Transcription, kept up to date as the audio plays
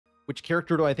Which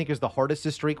character do I think is the hardest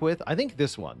to streak with? I think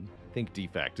this one. I think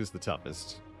Defect is the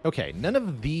toughest. Okay, none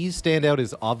of these stand out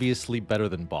as obviously better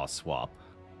than boss swap.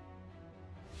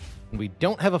 We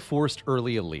don't have a forced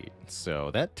early elite,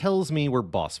 so that tells me we're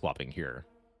boss swapping here.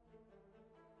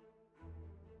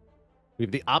 We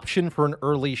have the option for an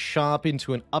early shop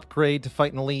into an upgrade to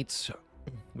fight an elite.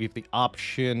 We have the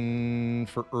option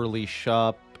for early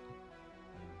shop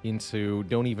into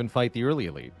don't even fight the early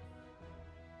elite.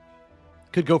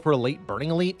 Could go for a late burning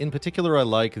elite. In particular, I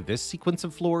like this sequence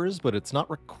of floors, but it's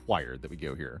not required that we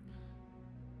go here.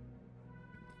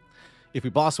 If we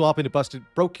boss swap into Busted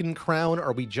Broken Crown,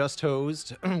 are we just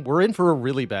hosed? We're in for a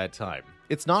really bad time.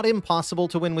 It's not impossible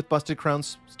to win with Busted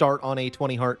Crown's start on a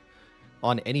 20 heart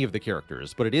on any of the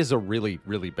characters, but it is a really,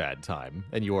 really bad time,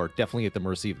 and you are definitely at the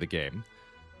mercy of the game.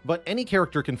 But any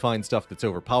character can find stuff that's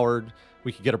overpowered.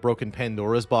 We could get a broken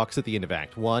Pandora's box at the end of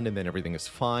Act 1, and then everything is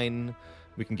fine.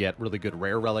 We can get really good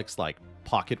rare relics like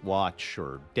Pocket Watch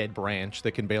or Dead Branch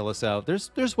that can bail us out.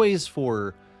 There's ways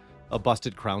for a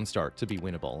Busted Crown start to be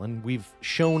winnable, and we've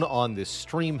shown on this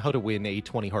stream how to win a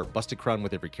 20 heart Busted Crown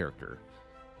with every character.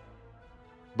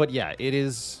 But yeah, it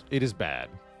is bad.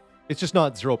 It's just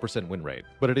not 0% win rate,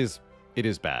 but it is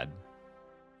bad.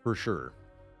 For sure.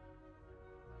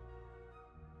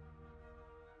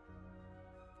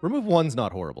 Remove 1's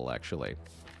not horrible, actually.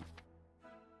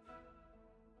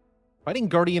 Fighting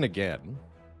Guardian again.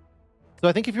 So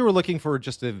I think if you were looking for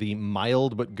just the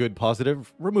mild but good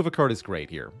positive, remove a card is great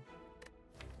here.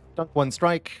 Dunk 1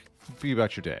 strike, be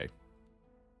about your day.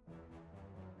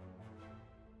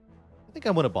 I think I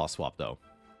want a boss swap, though.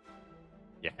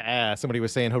 Yeah, somebody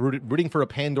was saying, rooting for a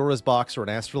Pandora's box or an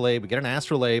Astrolabe. We get an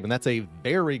Astrolabe, and that's a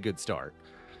very good start.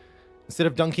 Instead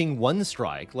of dunking 1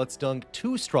 strike, let's dunk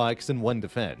 2 strikes and 1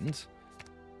 defend.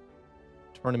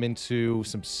 Turn them into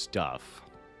some stuff.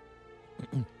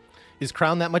 Is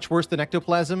Crown that much worse than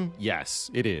Ectoplasm?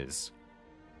 Yes, it is.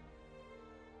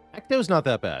 Ecto's not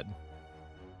that bad.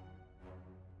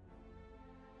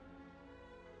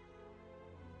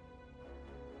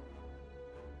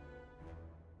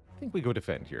 I think we go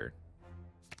defend here.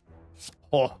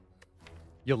 Oh,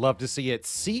 you'll love to see it.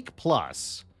 Seek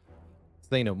plus.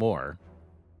 Say no more.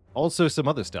 Also some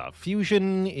other stuff.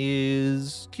 Fusion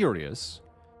is curious.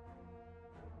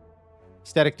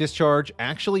 Static Discharge,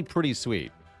 actually pretty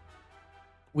sweet.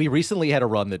 We recently had a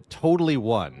run that totally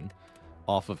won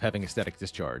off of having a Static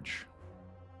Discharge.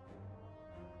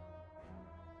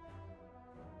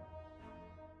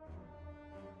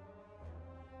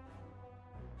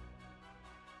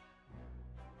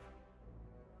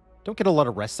 Don't get a lot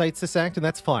of rest sites this act, and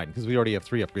that's fine, because we already have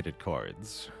 3 upgraded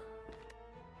cards.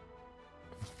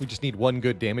 We just need 1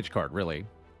 good damage card, really.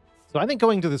 So I think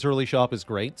going to this early shop is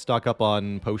great. Stock up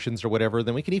on potions or whatever.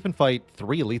 Then we can even fight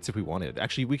 3 elites if we wanted.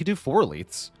 Actually, we could do 4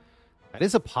 elites. That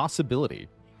is a possibility.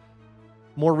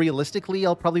 More realistically,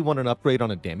 I'll probably want an upgrade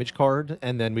on a damage card,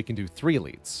 and then we can do 3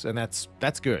 elites. And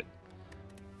that's good.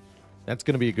 That's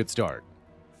going to be a good start.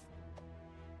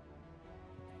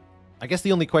 I guess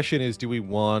the only question is, do we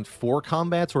want 4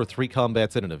 combats or 3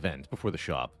 combats at an event before the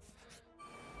shop?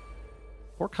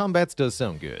 4 combats does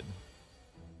sound good.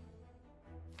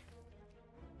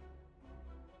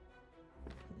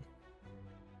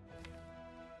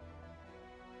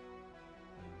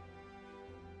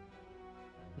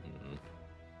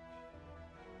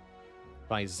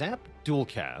 By Zap Dual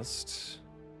Cast.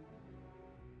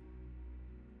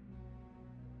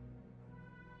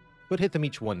 Could hit them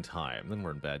each 1 time, then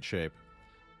we're in bad shape.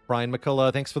 Brian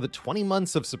McCullough, thanks for the 20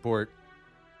 months of support.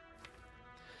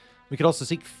 We could also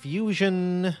seek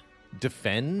Fusion,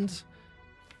 Defend,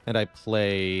 and I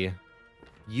play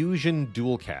Fusion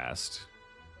Dual Cast.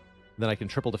 Then I can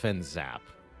triple defend Zap.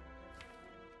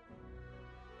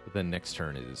 But then next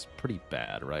turn is pretty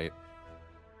bad, right?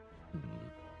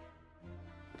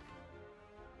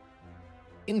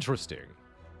 Interesting.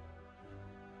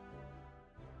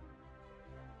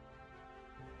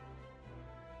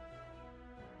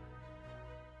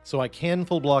 So I can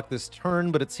full block this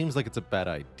turn, but it seems like it's a bad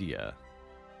idea.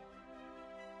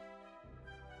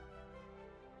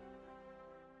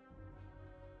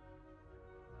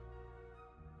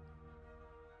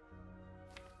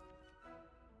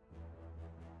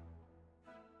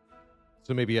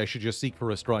 So maybe I should just seek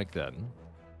for a strike then.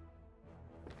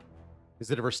 Is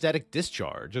it ever Static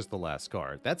Discharge as the last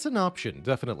card? That's an option,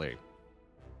 definitely.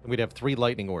 And we'd have 3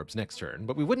 Lightning Orbs next turn,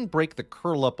 but we wouldn't break the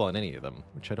curl up on any of them,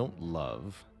 which I don't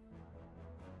love.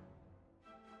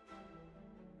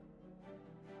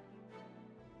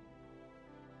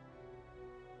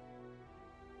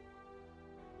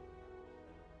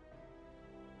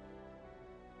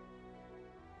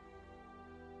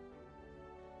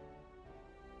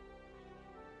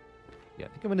 Yeah, I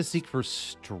think I'm going to seek for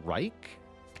Strike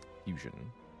Fusion.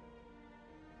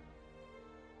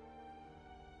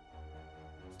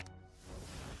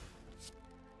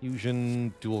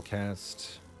 Fusion, dual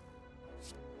cast.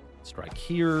 Strike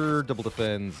here, double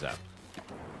defend, zap.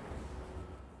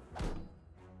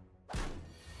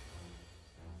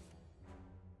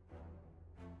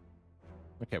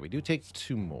 Okay, we do take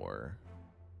 2 more.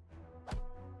 Which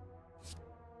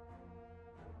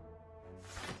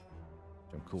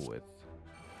I'm cool with.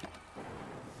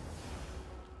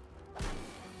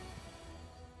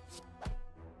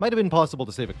 Might have been possible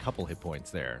to save a couple hit points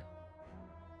there.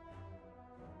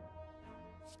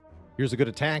 Here's a good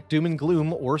attack, Doom and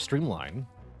Gloom or Streamline.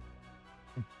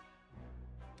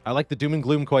 I like the Doom and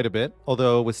Gloom quite a bit,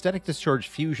 although with Static Discharge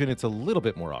Fusion, it's a little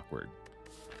bit more awkward.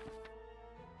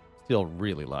 Still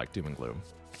really like Doom and Gloom.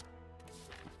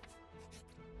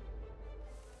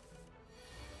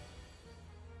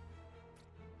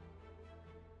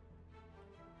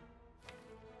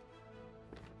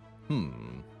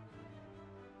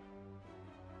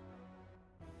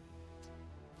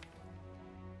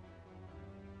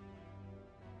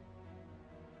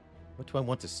 What do I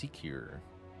want to seek here?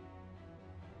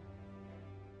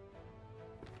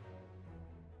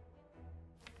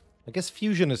 I guess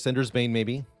Fusion Ascender's Bane,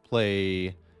 maybe.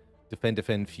 Play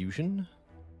Defend, Fusion.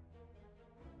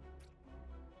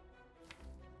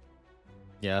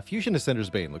 Yeah, Fusion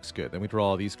Ascender's Bane looks good. Then we draw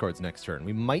all these cards next turn.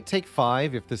 We might take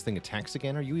 5 if this thing attacks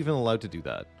again. Are you even allowed to do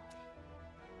that?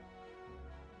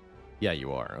 Yeah,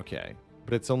 you are. Okay.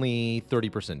 But it's only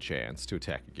 30% chance to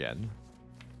attack again.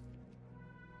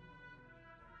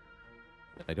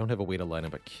 I don't have a way to line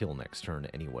up a kill next turn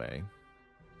anyway.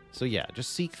 So yeah,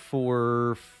 just seek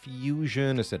for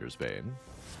Fusion Ascender's Bane.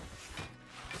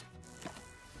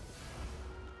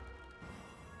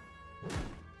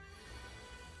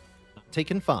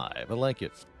 Taken 5. I like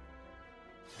it.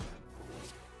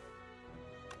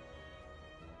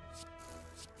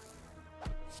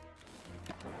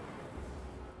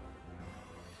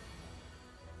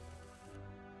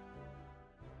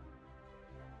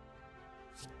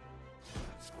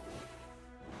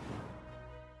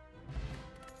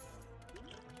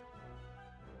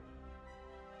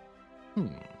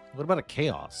 What about a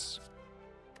Chaos?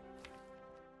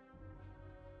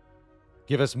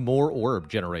 Give us more orb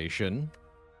generation.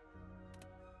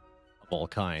 Of all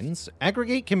kinds.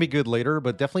 Aggregate can be good later,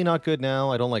 but definitely not good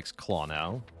now. I don't like Claw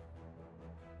now.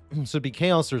 So it'd be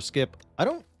Chaos or skip. I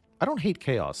don't hate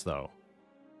Chaos, though.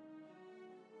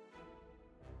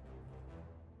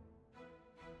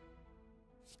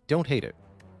 Don't hate it.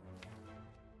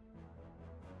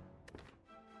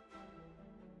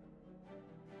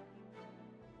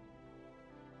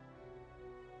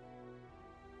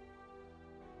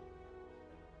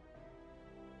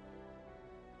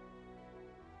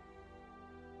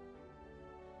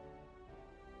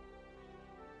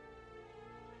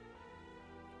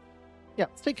 Yeah,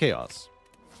 let's take Chaos.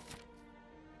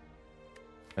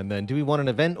 And then, do we want an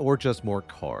event or just more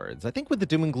cards? I think with the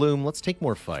Doom and Gloom, let's take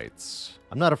more fights.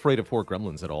 I'm not afraid of 4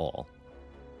 Gremlins at all.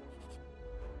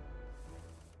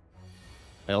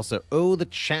 I also owe the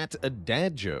chat a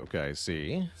dad joke, I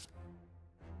see.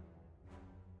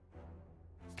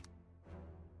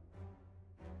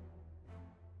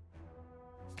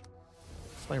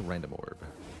 It's my random orb.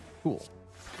 Cool.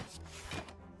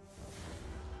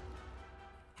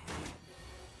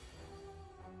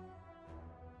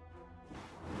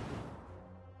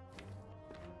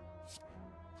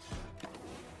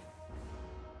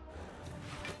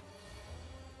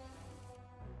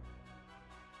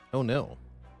 Oh no.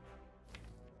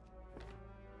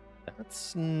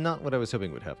 That's not what I was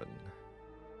hoping would happen.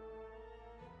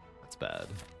 That's bad.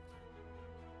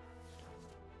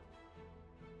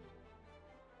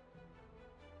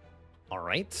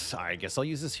 Alright, I guess I'll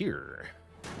use this here.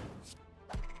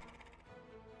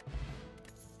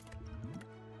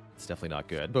 It's definitely not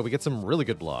good, but we get some really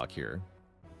good block here.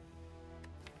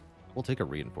 We'll take a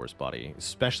Reinforced Body,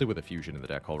 especially with a Fusion in the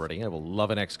deck already. I will love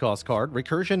an X-Cost card.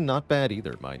 Recursion, not bad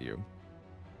either, mind you.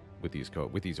 With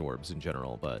these orbs in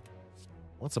general, but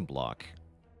I want some block.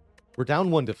 We're down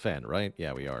 1 defend, right?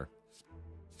 Yeah, we are.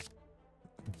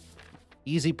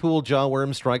 Easy Pool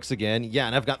Jawworm strikes again. Yeah,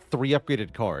 and I've got 3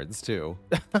 upgraded cards, too.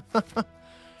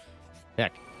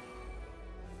 Heck.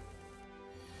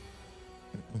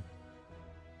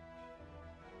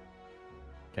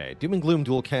 Okay, Doom and Gloom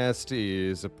dual cast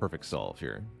is a perfect solve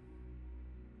here.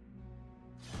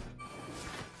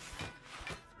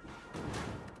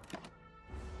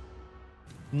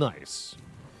 Nice.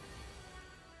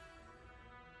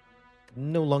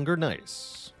 No longer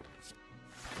nice.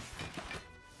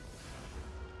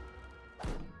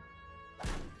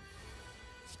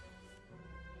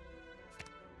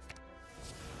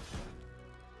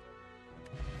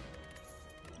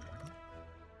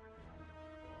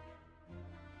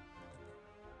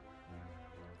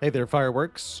 Hey there,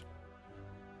 Fireworks.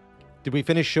 Did we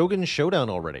finish Shogun Showdown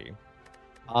already?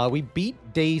 We beat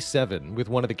day 7 with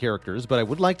one of the characters, but I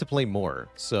would like to play more.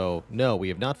 So, no, we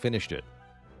have not finished it.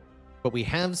 But we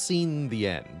have seen the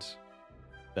end.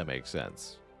 That makes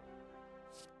sense.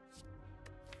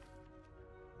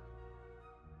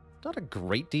 Not a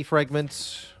great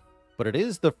defragment, but it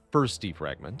is the first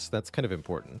defragment. That's kind of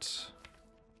important.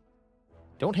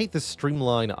 Don't hate the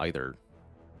streamline either.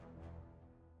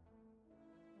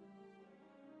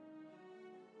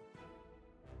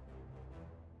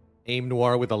 Aim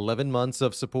Noir with 11 months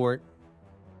of support.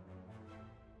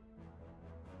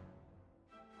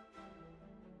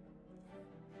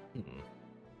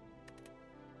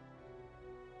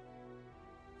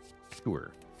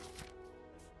 Sure.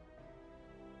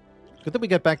 Good that we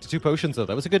get back to 2 potions, though.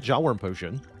 That was a good Jawworm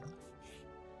potion.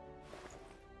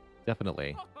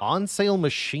 Definitely. On sale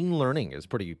machine learning is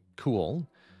pretty cool.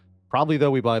 Probably,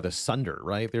 though, we buy the Sunder,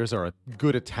 right? There's our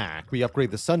good attack. We upgrade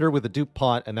the Sunder with a dupe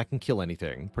pot, and that can kill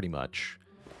anything, pretty much.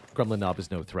 Gremlin Knob is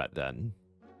no threat, then.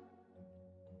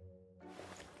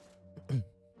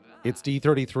 It's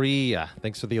D33.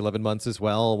 Thanks for the 11 months as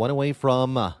well. One away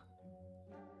from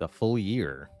the full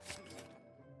year.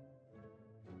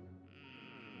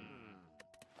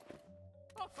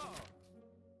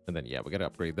 And then, yeah, we gotta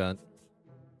upgrade that.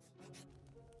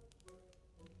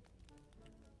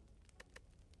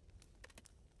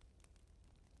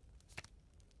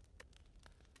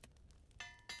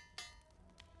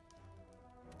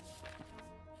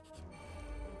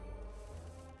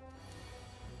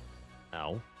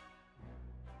 Ow.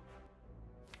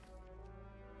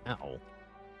 Ow.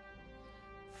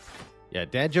 Yeah,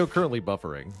 Dad Joe currently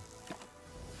buffering.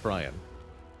 Brian.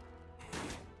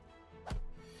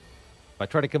 If I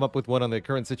try to come up with one on the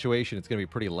current situation, it's going to be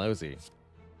pretty lousy.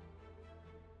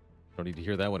 Don't need to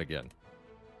hear that one again.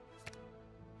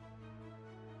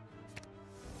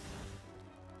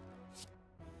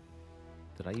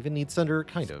 Did I even need Sunder?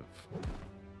 Kind of.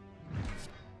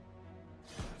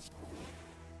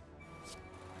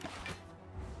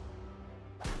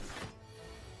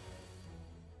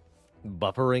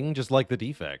 Buffering, just like the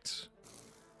Defect.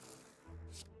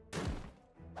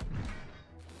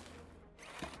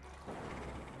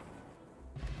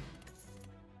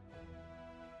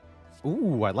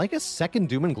 Ooh, I like a second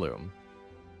Doom and Gloom.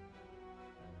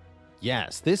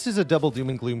 Yes, this is a double Doom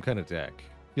and Gloom kind of deck.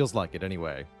 Feels like it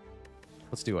anyway.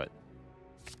 Let's do it.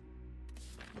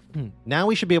 Now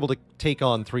we should be able to take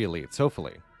on 3 elites,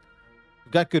 hopefully.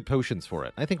 We've got good potions for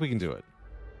it. I think we can do it.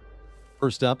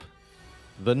 First up,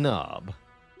 the Knob.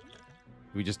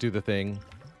 We just do the thing.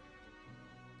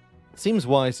 Seems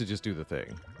wise to just do the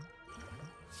thing.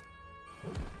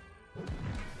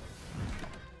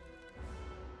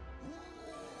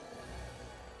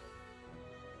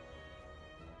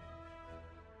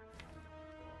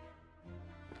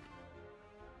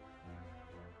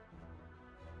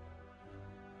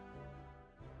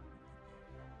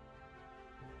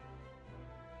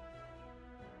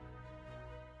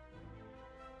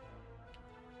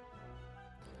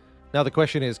 Now the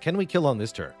question is, can we kill on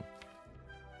this turn?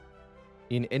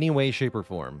 In any way, shape, or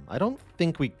form? I don't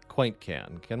think we quite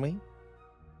can we?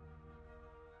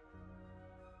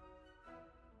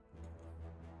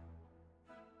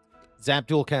 Zap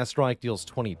Dual Cast Strike deals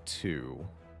 22.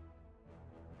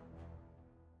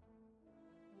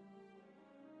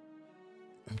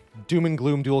 Doom and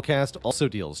Gloom Dual Cast also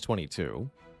deals 22.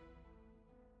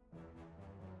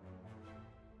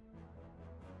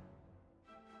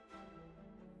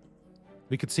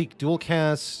 We could seek Dual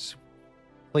Cast,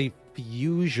 play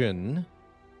Fusion,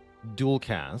 Dual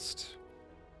Cast.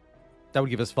 That would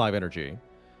give us 5 energy.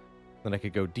 Then I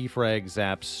could go Defrag,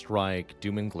 Zap, Strike,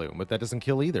 Doom and Gloom, but that doesn't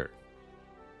kill either.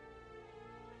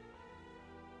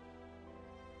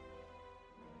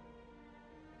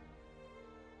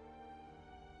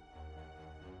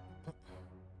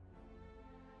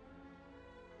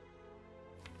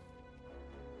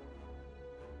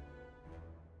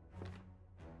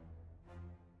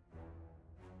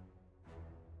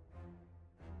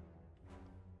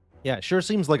 Yeah, it sure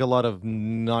seems like a lot of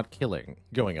not killing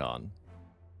going on.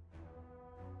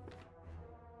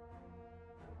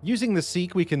 Using the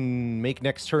Seek, we can make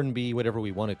next turn be whatever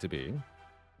we want it to be.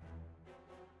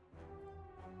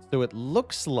 So it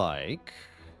looks like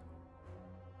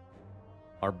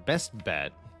our best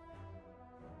bet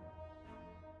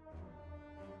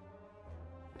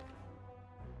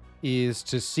is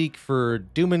to seek for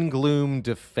Doom and Gloom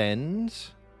Defend,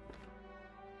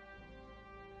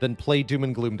 then play Doom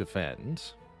and Gloom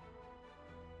Defend.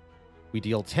 We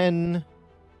deal 10.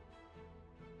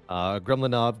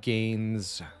 Gremlin Knob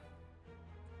gains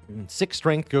 6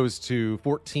 strength goes to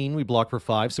 14. We block for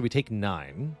 5, so we take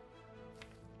 9.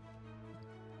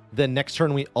 Then next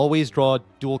turn, we always draw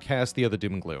dual cast the other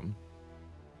Doom and Gloom.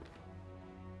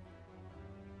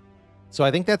 So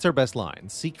I think that's our best line.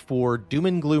 Seek for Doom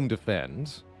and Gloom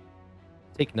defend.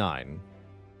 Take 9.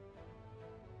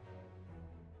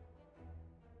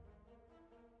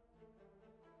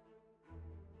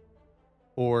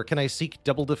 Or can I seek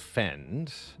double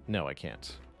defend? No, I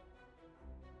can't.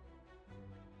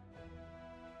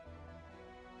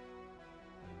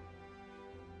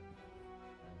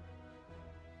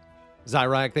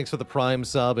 Zyrak, thanks for the Prime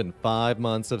sub and 5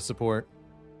 months of support.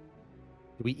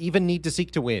 Do we even need to seek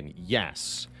to win?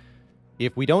 Yes.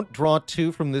 If we don't draw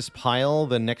 2 from this pile,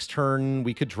 then next turn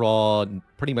we could draw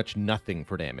pretty much nothing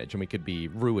for damage, and we could be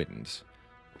ruined.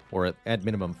 Or at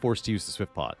minimum, forced to use the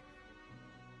Swift Pot.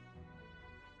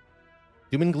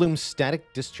 Doom and Gloom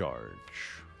Static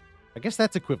Discharge. I guess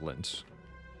that's equivalent.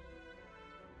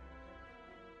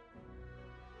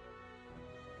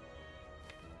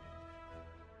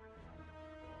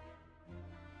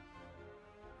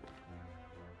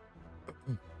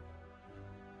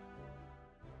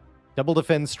 Double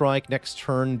Defend Strike next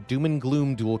turn, Doom and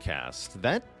Gloom dual cast.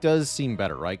 That does seem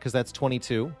better, right? Because that's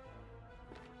 22.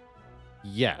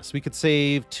 Yes, we could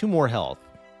save 2 more health.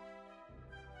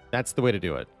 That's the way to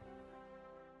do it.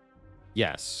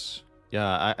 Yes.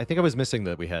 Yeah, I think I was missing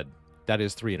that we had... That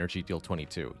is 3 energy, deal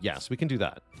 22. Yes, we can do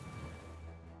that.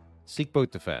 Seek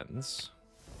both defends.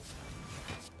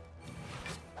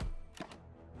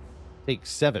 Take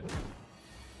 7.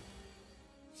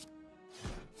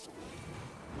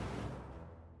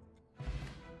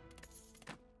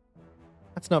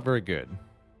 That's not very good.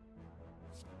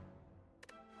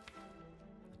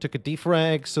 Took a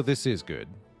defrag, so this is good.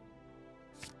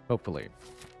 Hopefully.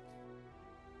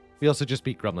 We also just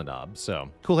beat Gremlin Knob, so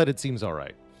cool-headed seems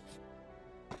alright.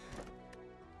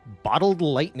 Bottled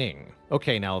Lightning.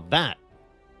 Okay, now that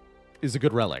is a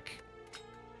good relic.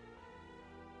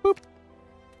 Boop.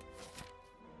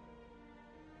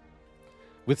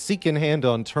 With Seek in hand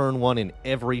on turn 1 in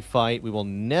every fight, we will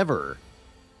never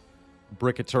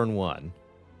brick a turn 1.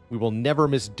 We will never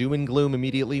miss Doom and Gloom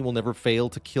immediately. We'll never fail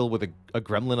to kill with a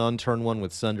Gremlin on turn 1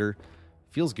 with Sunder.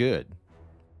 Feels good.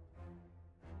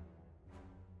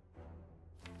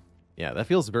 Yeah, that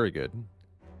feels very good.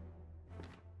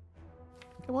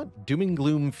 I want Doom and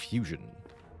Gloom Fusion.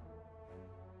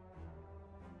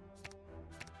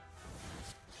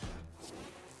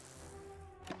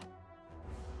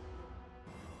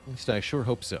 At least I sure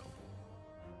hope so.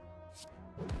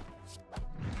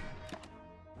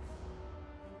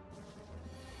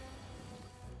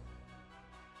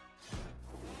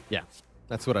 Yeah,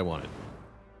 that's what I wanted.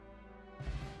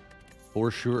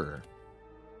 For sure.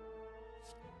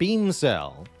 Beam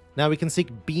Cell. Now we can seek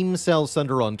Beam Cell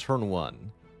Sunder on turn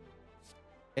 1.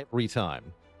 Every time.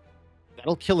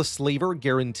 That'll kill a Slaver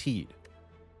guaranteed.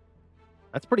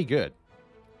 That's pretty good.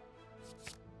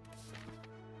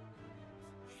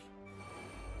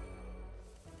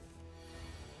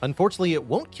 Unfortunately, it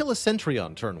won't kill a Sentry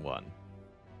on turn 1.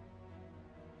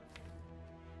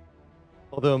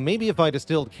 Although maybe if I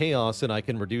distilled Chaos and I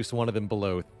can reduce one of them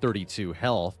below 32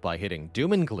 health by hitting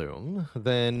Doom and Gloom,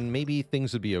 then maybe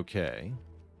things would be okay.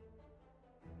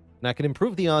 And I can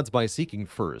improve the odds by seeking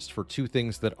first for 2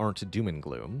 things that aren't Doom and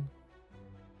Gloom.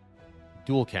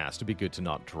 Dual cast would be good to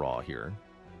not draw here.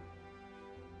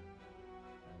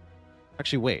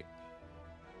 Actually, wait.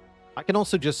 I can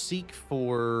also just seek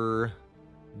for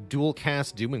dual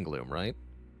cast Doom and Gloom, right?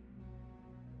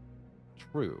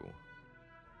 True.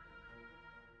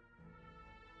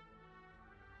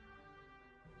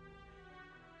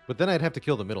 But then I'd have to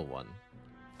kill the middle one.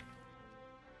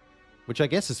 Which I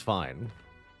guess is fine.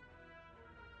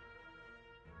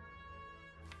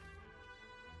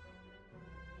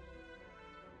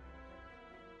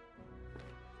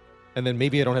 And then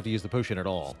maybe I don't have to use the potion at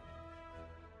all.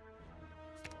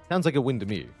 Sounds like a win to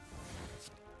me.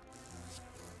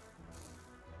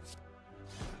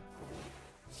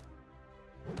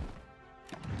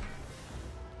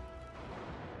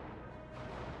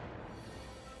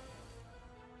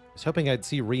 I was hoping I'd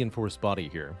see reinforced body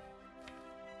here.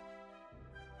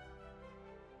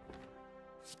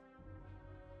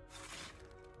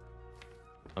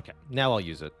 Okay, now I'll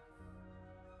use it.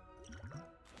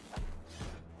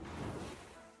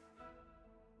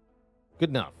 Good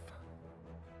enough.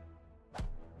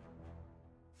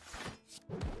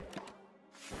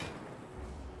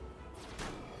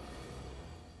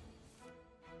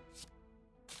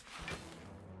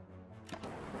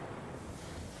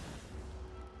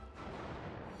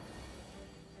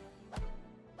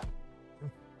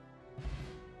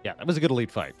 Yeah, that was a good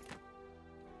elite fight.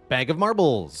 Bag of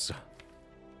Marbles.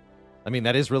 I mean,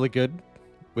 that is really good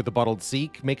with the Bottled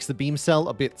Seek. Makes the Beam Cell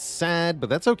a bit sad, but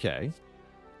that's okay.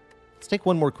 Let's take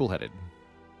one more Cool-Headed.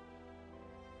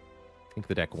 I think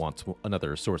the deck wants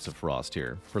another Source of Frost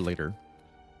here for later.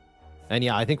 And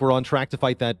yeah, I think we're on track to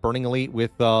fight that Burning Elite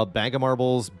with Bag of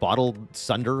Marbles, Bottled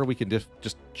Sunder. We can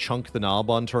just chunk the knob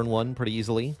on turn 1 pretty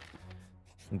easily.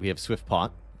 And we have Swift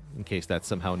Pot, in case that's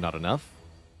somehow not enough.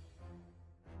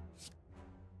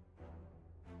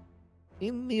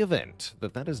 In the event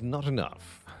that that is not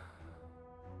enough,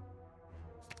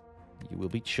 you will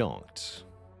be chonked.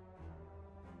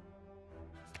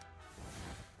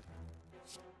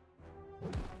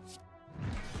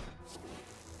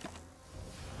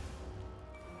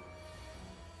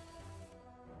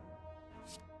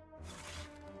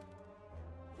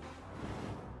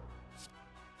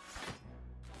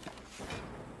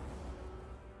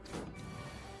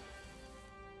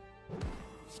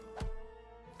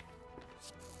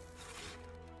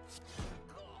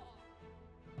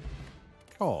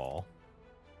 Oh.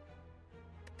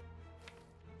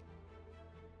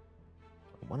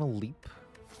 I want to leap.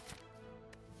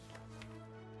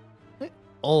 I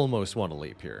almost want to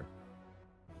leap here.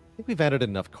 I think we've added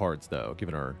enough cards, though,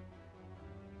 given our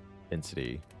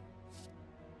density.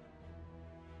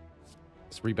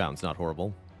 This rebound's not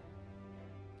horrible.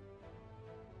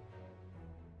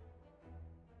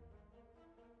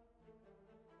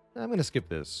 I'm going to skip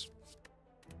this.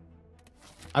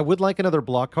 I would like another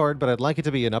block card, but I'd like it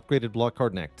to be an upgraded block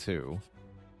card in Act 2.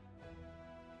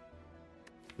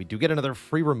 We do get another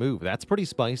free remove. That's pretty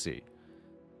spicy.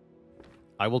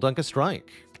 I will dunk a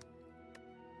strike.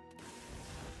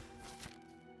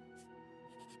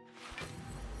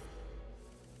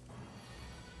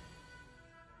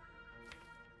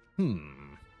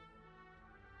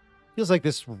 Feels like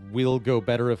this will go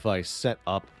better if I set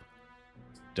up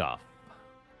stuff.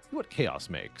 Let's see what Chaos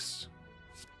makes.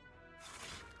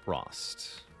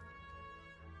 Frost.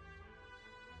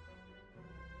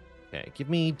 Okay, give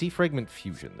me Defragment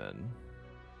Fusion then.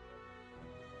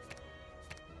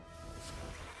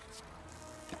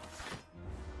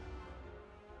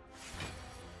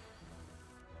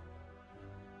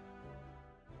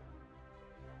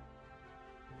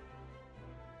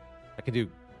 I can do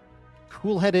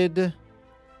Cool-Headed,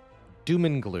 Doom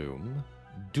and Gloom,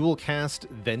 Dual Cast,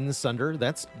 then Sunder.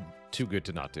 That's too good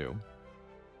to not do.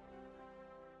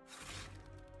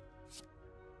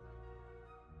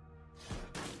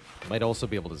 Might also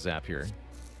be able to zap here.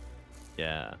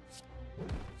 Yeah.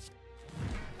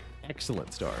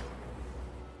 Excellent start.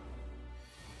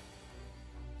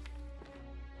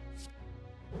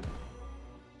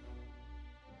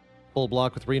 Full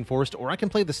block with Reinforced, or I can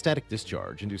play the Static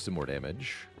Discharge and do some more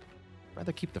damage.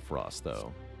 Rather keep the Frost,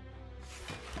 though.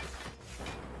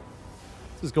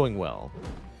 This is going well.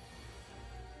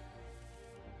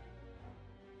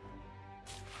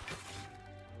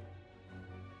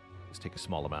 Just take a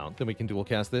small amount, then we can dual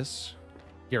cast this.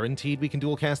 Guaranteed we can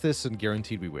dual cast this, and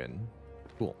guaranteed we win.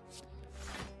 Cool.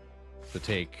 So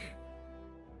take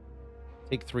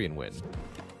 3 and win.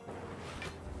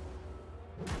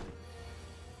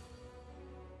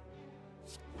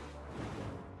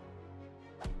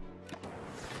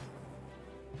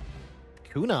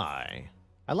 Kunai.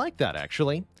 I like that,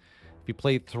 actually. If you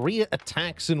play 3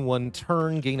 attacks in 1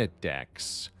 turn, gain a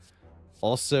dex.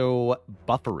 Also,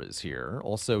 Buffer is here.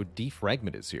 Also,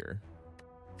 Defragment is here.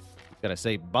 Gotta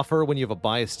say, Buffer, when you have a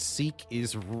biased Seek,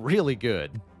 is really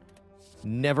good.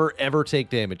 Never, ever take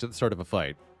damage at the start of a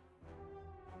fight.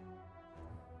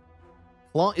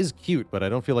 Claw is cute, but I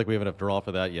don't feel like we have enough draw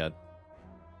for that yet.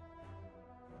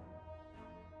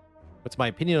 What's my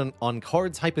opinion on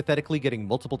cards hypothetically getting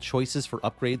multiple choices for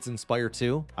upgrades in Spire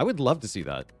 2? I would love to see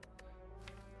that.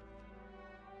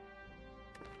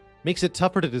 Makes it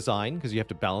tougher to design, because you have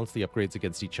to balance the upgrades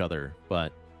against each other,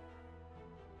 but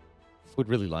would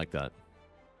really like that.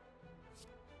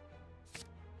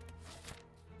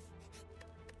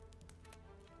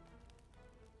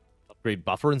 Upgrade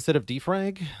Buffer instead of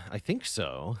Defrag? I think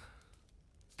so.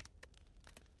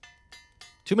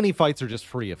 Too many fights are just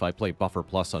free if I play Buffer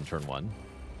Plus on turn 1.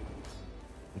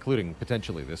 Including,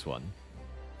 potentially, this one.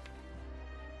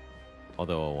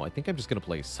 Although, I think I'm just going to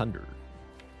play Sunder.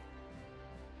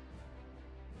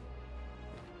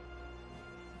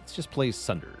 Let's just play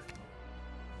Sunder.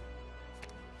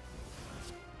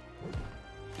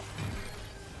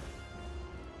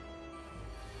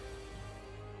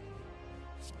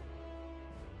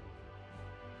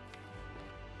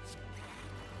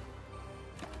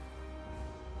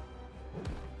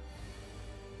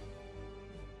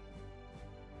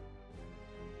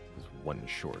 One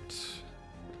short.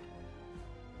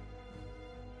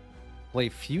 Play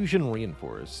Fusion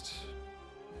Reinforced.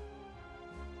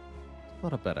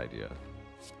 Not a bad idea.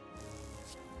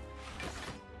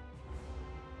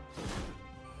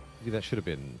 Maybe that should have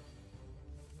been...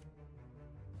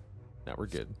 Now we're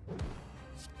good.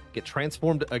 Get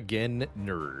transformed again,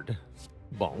 nerd.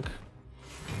 Bonk.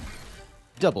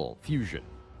 Double Fusion.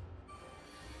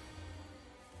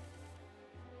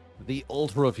 The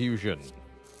Ultra Fusion.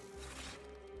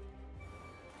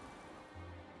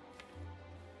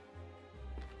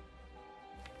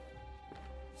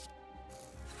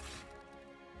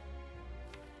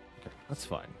 Okay, that's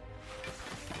fine.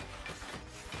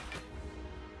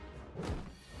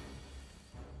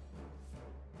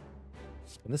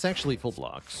 And this actually full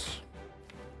blocks.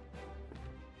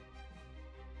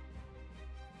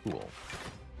 Cool.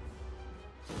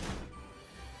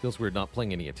 Feels weird not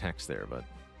playing any attacks there, but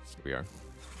here we are.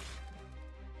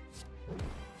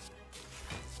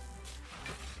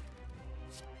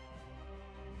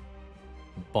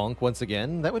 Bonk once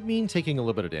again. That would mean taking a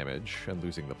little bit of damage and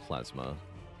losing the plasma.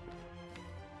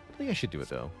 I think I should do it,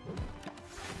 though.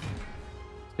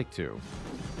 Take 2.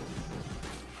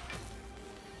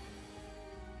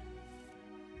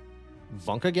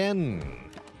 Bonk again.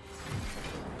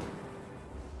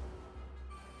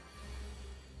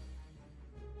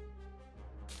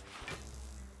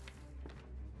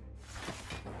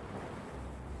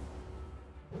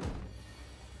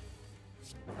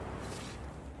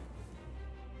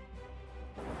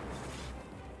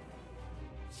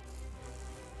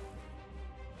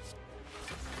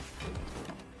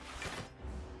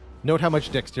 Note how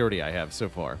much dexterity I have so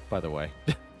far, by the way.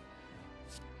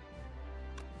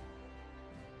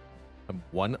 I'm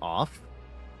 1 off.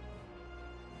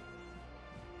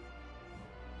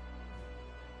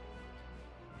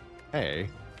 Hey.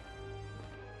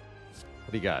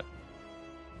 What do you got?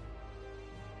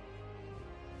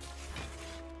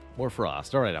 More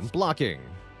frost. All right, I'm blocking.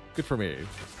 Good for me.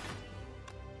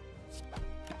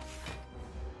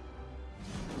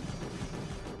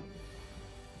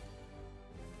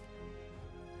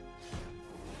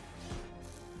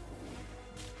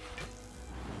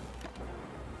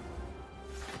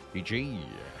 GG.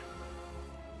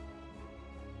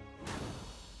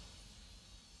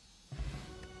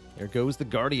 There goes the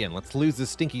Guardian. Let's lose the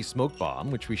stinky smoke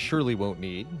bomb, which we surely won't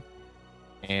need.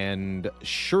 And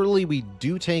surely we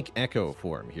do take Echo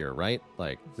form here, right?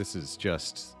 Like, this is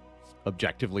just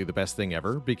objectively the best thing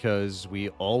ever, because we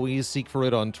always seek for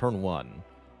it on turn 1.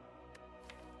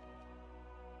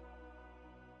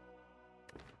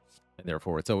 And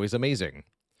therefore, it's always amazing.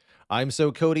 I'm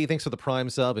so Cody. Thanks for the Prime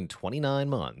sub in 29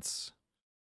 months.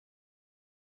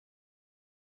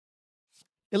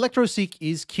 Electroseek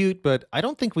is cute, but I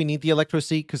don't think we need the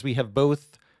Electroseek because we have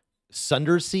both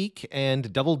Sunderseek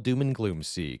and double Doom and Gloom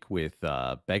Seek with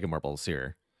Bag of Marbles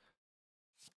here.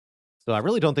 So I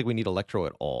really don't think we need Electro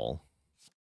at all.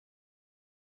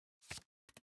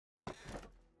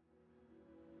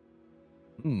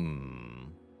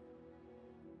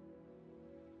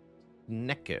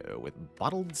 Neko with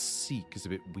Bottled Seek is a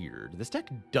bit weird. This deck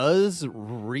does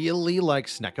really like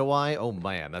Snecko-Eye. Oh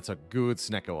man, that's a good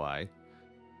Snecko-Eye.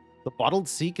 The Bottled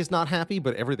Seek is not happy,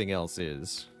 but everything else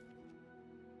is.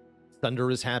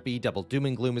 Thunder is happy, Double Doom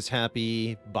and Gloom is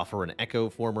happy, Buffer and Echo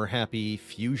Form are happy,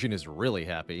 Fusion is really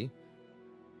happy.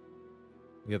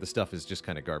 The other stuff is just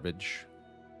kind of garbage.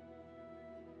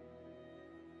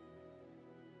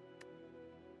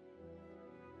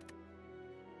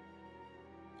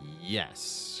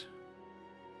 Yes.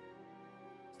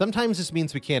 Sometimes this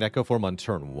means we can't Echo Form on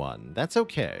turn 1. That's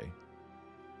okay.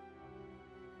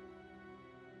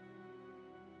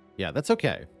 Yeah, that's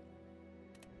okay.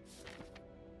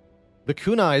 The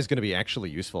Kunai is going to be actually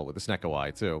useful with the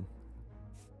Snecko-Eye, too.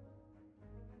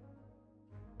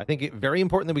 I think it's very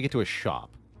important that we get to a shop.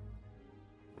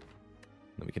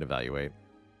 Then we can evaluate.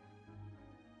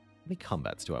 How many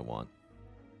combats do I want?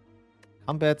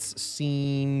 Combats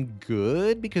seem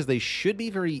good because they should be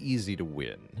very easy to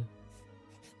win.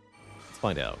 Let's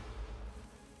find out.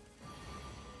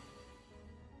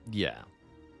 Yeah.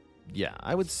 Yeah,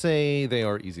 I would say they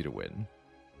are easy to win.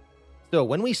 So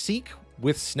when we seek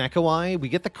with Snecko-Eye, we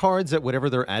get the cards at whatever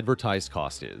their advertised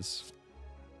cost is.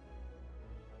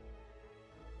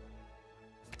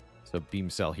 So Beam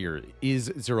Cell here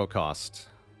is 0 cost.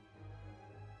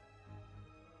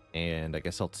 And I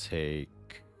guess I'll take...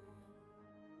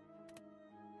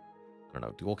 I don't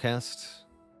know, dual cast?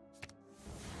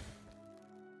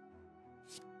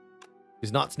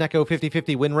 Is not Snecko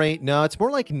 50-50 win rate? No, it's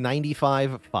more like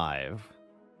 95-5.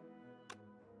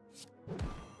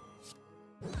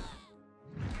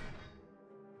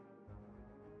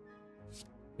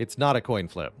 It's not a coin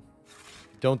flip.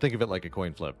 Don't think of it like a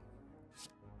coin flip.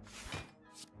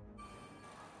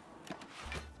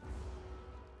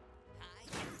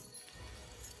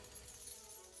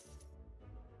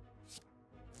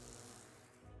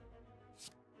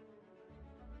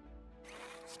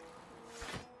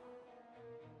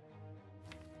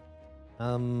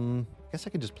 I guess I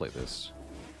can just play this.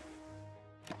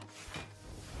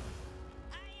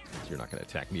 You're not going to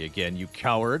attack me again, you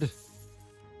coward.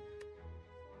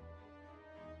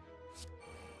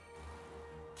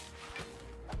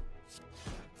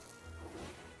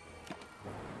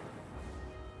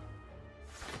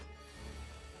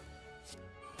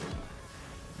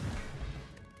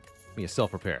 Give me a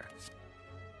self-repair.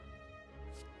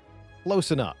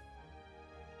 Close enough.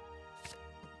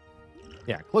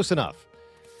 Yeah, close enough.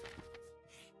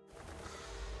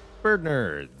 Bird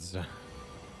nerds.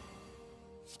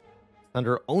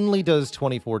 Thunder only does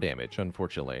 24 damage,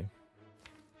 unfortunately.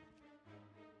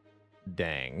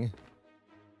 Dang.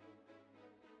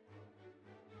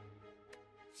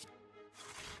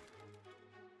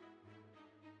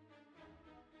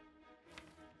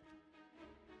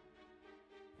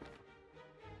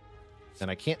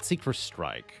 And I can't seek for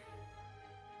strike.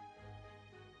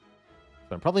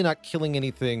 So I'm probably not killing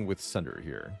anything with Sunder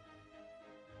here.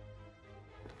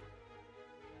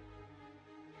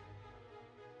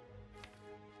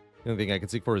 The only thing I can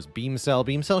seek for is Beam Cell.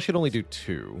 Beam Cell should only do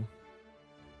 2.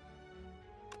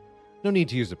 No need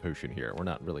to use a potion here. We're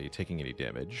not really taking any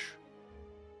damage.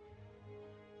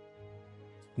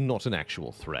 Not an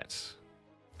actual threat.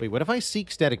 Wait, what if I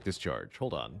seek Static Discharge?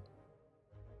 Hold on.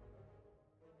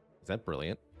 Is that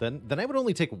brilliant? Then I would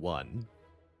only take 1.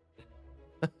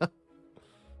 I'm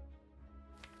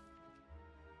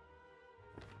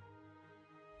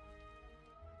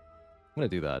going to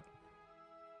do that.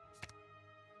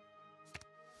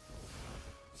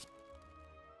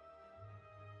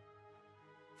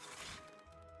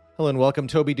 Hello and welcome,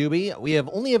 Toby Doobie. We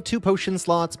only have 2 potion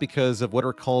slots because of what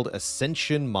are called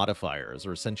Ascension modifiers,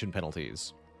 or Ascension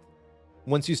penalties.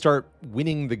 Once you start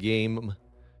winning the game,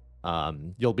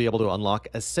 you'll be able to unlock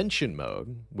Ascension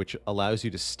mode, which allows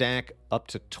you to stack up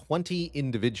to 20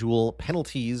 individual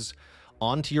penalties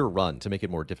onto your run to make it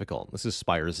more difficult. This is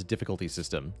Spire's difficulty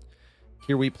system.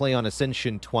 Here we play on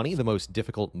Ascension 20, the most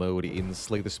difficult mode in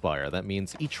Slay the Spire. That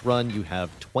means each run you have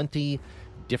 20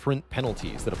 different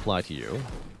penalties that apply to you.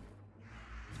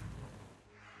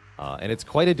 And it's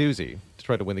quite a doozy to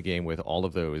try to win the game with all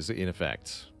of those in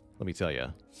effect. Let me tell you.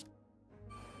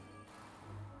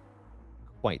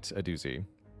 Quite a doozy.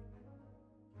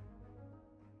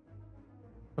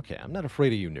 Okay, I'm not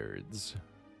afraid of you nerds.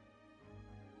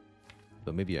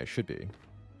 Though maybe I should be.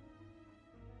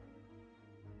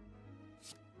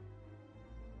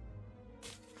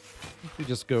 We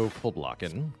just go full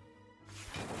blocking.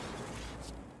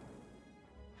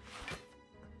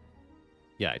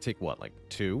 Yeah, I take what, like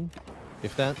 2?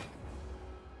 If that?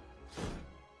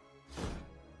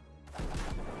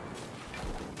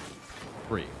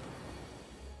 Three.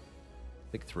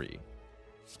 Take 3.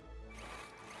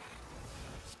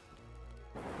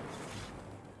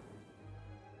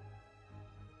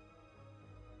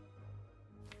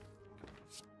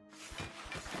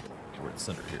 Towards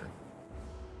center here.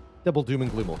 Double Doom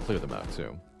and Gloom will clear them out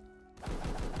too.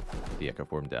 The Echo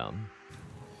Form down.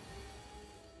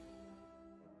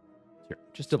 Here,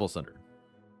 just double Sunder.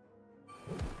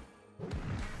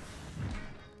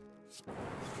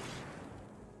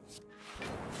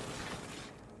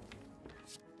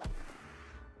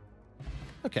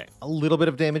 Okay, a little bit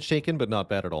of damage taken, but not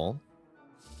bad at all.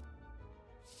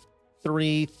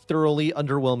 3 thoroughly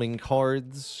underwhelming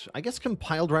cards. I guess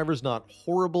Compile Driver's not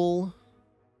horrible.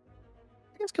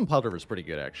 I guess Compile Driver's pretty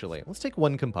good, actually. Let's take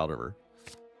 1 Compile Driver.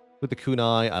 With the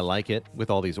Kunai, I like it. With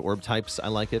all these orb types, I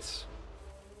like it.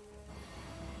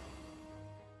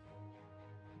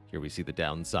 Here we see the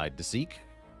downside to Seek.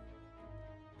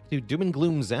 Do Doom and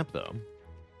Gloom Zap, though.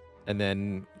 And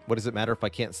then, what does it matter if I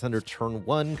can't Sunder turn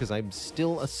 1, because I'm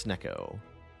still a Snecko.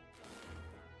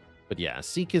 But yeah,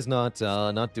 Seek is not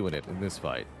doing it in this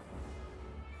fight.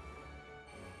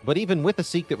 But even with a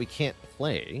Seek that we can't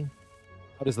play,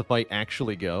 how does the fight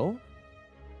actually go?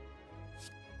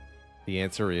 The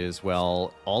answer is,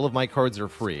 well, all of my cards are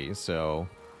free, so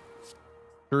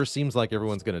sure seems like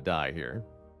everyone's going to die here.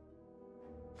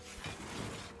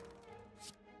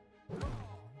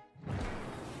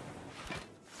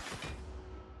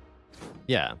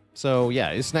 Yeah, so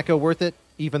yeah, is Snecko worth it,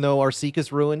 even though our Seek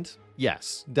is ruined?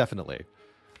 Yes, definitely.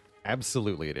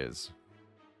 Absolutely it is.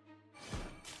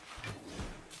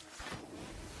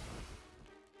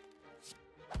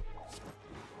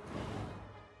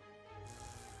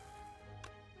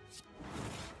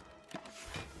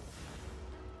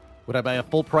 Would I buy a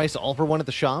full price all for one at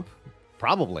the shop?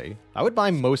 Probably. I would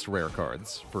buy most rare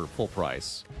cards for full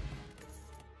price.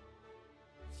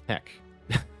 Heck.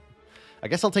 I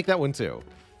guess I'll take that one too.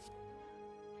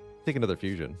 Take another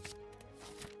fusion.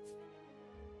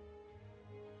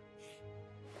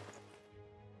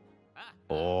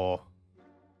 Oh. How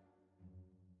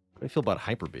do I feel about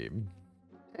Hyper Beam?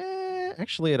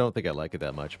 Actually, I don't think I like it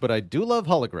that much, but I do love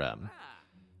Hologram.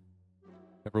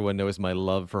 Everyone knows my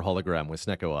love for Hologram with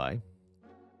Snecko Eye.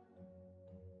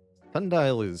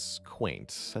 Sundial is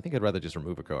quaint. I think I'd rather just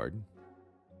remove a card.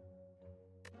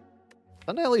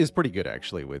 Sundial is pretty good,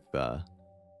 actually, with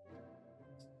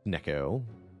Snecko.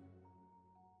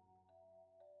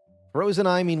 Frozen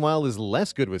Eye, meanwhile, is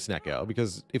less good with Snecko,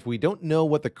 because if we don't know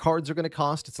what the cards are going to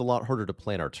cost, it's a lot harder to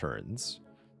plan our turns.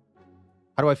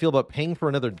 How do I feel about paying for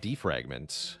another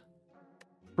defragment?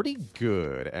 Pretty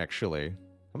good, actually.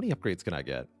 How many upgrades can I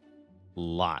get?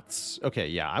 Lots. Okay,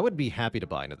 yeah, I would be happy to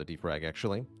buy another defrag,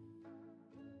 actually.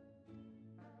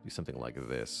 Do something like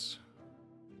this.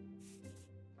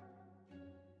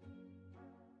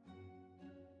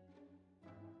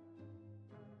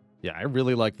 Yeah, I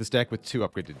really like this deck with 2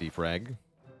 upgraded defrag.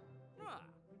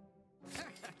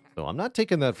 So I'm not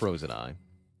taking that Frozen Eye.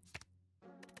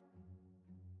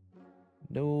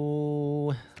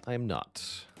 No, I'm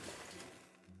not.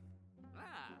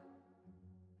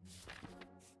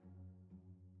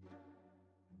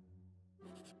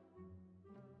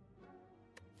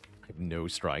 I have no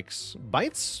strikes.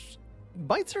 Bites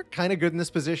are kind of good in this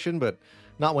position, but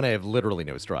not when I have literally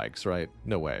no strikes, right?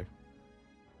 No way.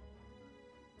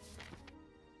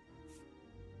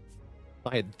 If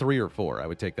I had 3 or 4, I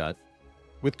would take that.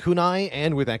 With Kunai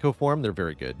and with Echo Form, they're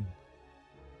very good.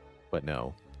 But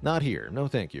no, not here. No,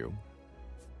 thank you.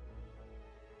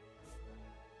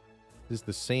 This is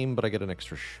the same, but I get an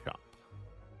extra shop.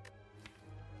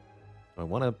 I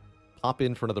want to pop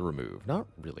in for another remove. Not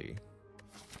really.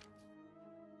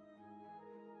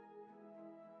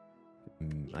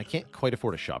 I can't quite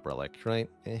afford a shop relic, right?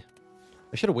 I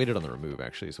should have waited on the remove,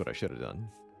 actually, is what I should have done.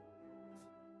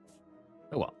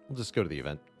 Oh well, we'll just go to the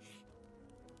event.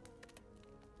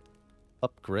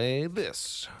 Upgrade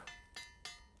this.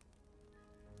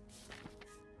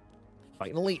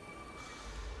 Finally.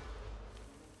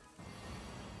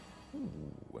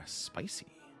 Ooh, spicy.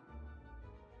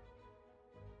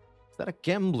 Is that a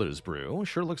Gambler's Brew?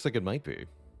 Sure looks like it might be.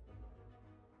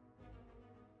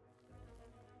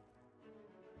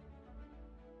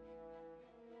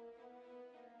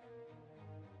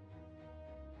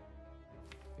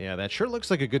 Yeah, that sure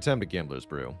looks like a good time to Gambler's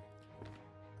Brew.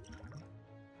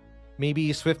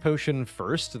 Maybe Swift Potion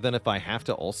first, then if I have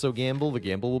to also gamble, the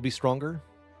gamble will be stronger.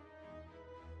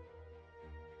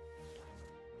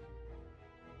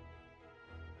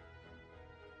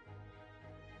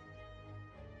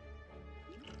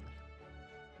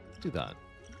 Let's do that.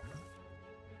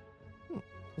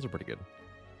 Those are pretty good.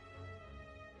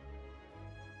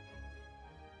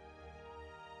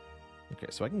 Okay,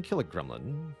 so I can kill a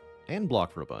Gremlin. And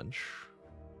block for a bunch.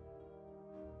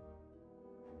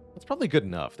 That's probably good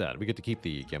enough that we get to keep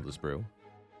the Gambler's Brew.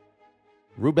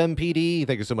 Rubem PD,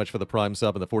 thank you so much for the Prime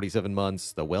sub and the 47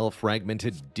 months. The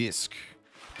well-fragmented disc.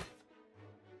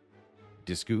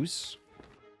 Discus.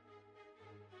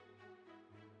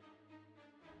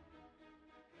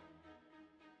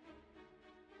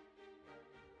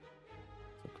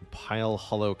 So compile,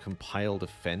 hollow, compile,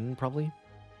 defend, probably.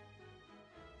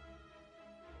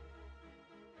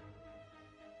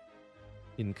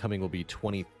 Incoming will be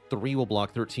 23, will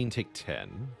block 13, take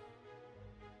 10.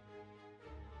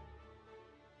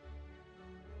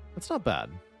 That's not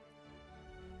bad.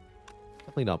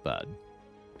 Definitely not bad.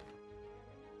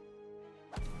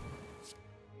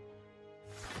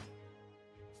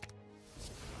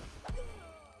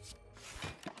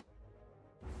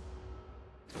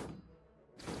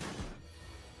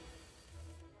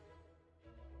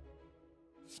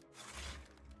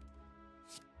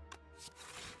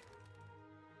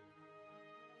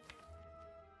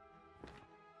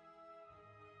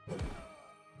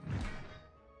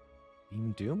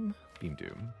 Beam Doom? Beam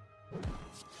Doom.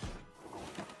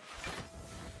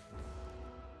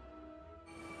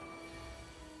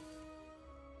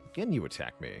 Again, you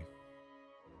attack me.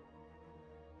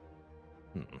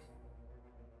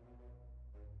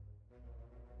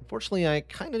 Unfortunately, I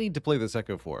kind of need to play this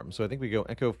Echo Form, so I think we go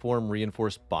Echo Form,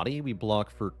 Reinforced Body. We block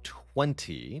for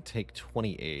 20, take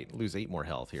 28, lose 8 more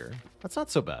health here. That's not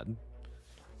so bad.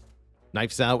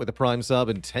 Knifes out with a Prime sub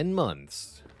in 10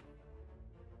 months.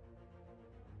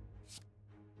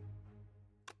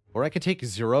 Or I could take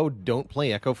 0, don't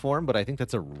play Echo Form, but I think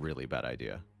that's a really bad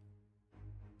idea.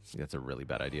 I think that's a really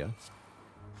bad idea.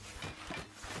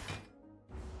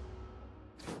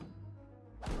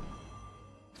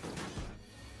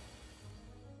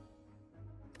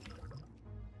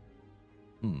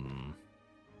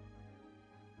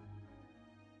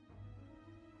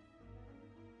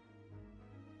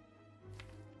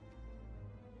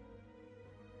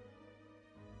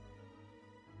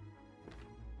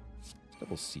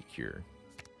 Double seek here.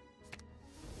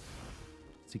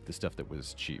 Seek the stuff that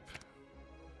was cheap.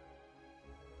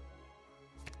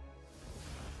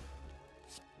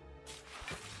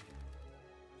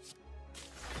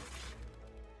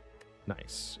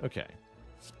 Nice. Okay.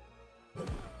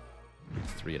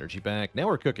 3 energy back. Now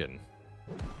we're cooking.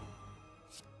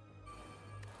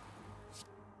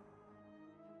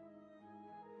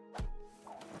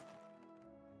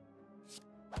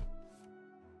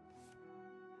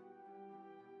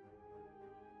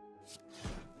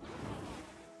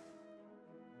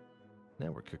 Now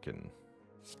we're cooking.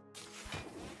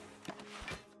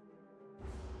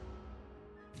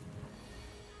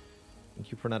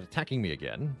 Thank you for not attacking me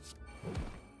again.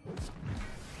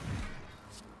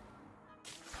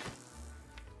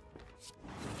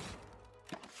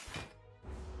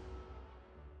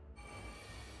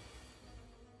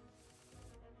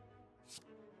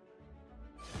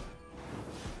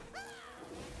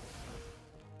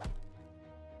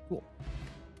 Cool.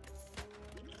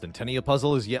 Centennia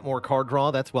puzzle is yet more card draw.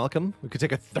 That's welcome. We could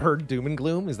take a third Doom and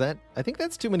Gloom. Is that... I think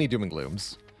that's too many Doom and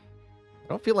Glooms. I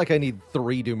don't feel like I need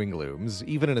 3 Doom and Glooms,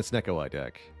 even in a Snecko Eye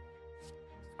deck.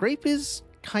 Grape is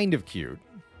kind of cute.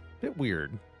 Bit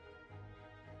weird.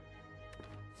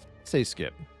 Say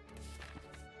skip.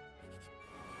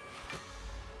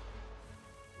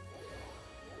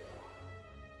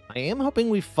 I am hoping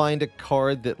we find a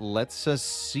card that lets us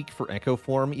seek for Echo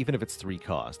Form, even if it's 3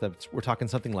 cost. We're talking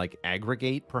something like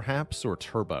Aggregate, perhaps, or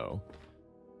Turbo.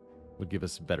 Would give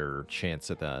us a better chance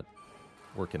at that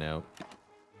working out.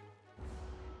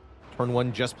 Turn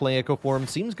 1, just play Echo Form.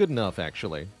 Seems good enough,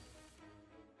 actually.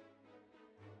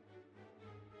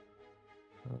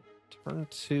 Turn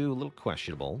 2, a little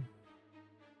questionable.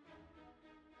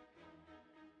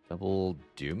 Double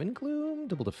Doom and Gloom?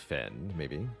 Double Defend,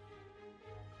 maybe.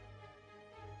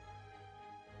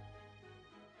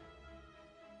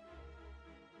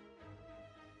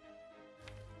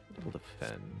 Double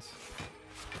Defend.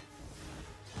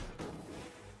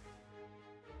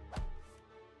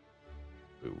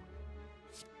 Ooh.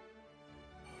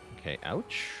 Okay,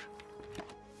 ouch.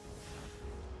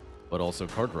 But also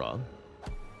card draw.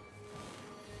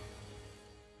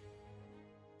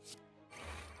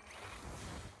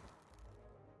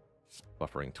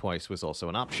 Buffering twice was also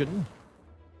an option.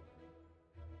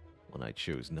 One I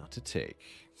chose not to take.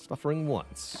 Buffering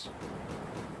once.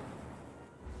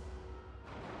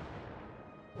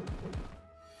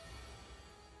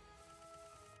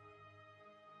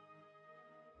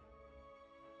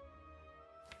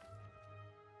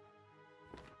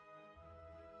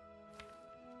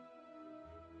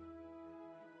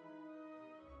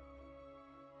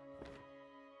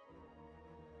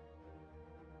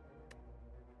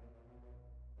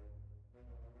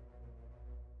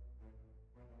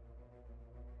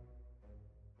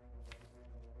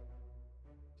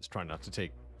 Try not to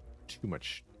take too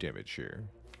much damage here.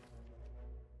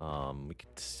 We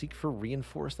could seek for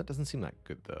Reinforce. That doesn't seem that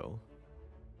good, though.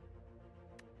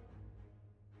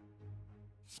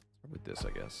 Start with this,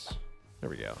 I guess. There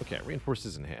we go. Okay, Reinforce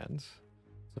is in hand.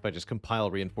 So if I just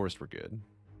compile Reinforced, we're good.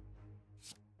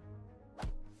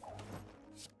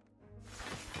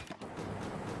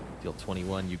 Deal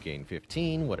 21, you gain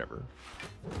 15, whatever.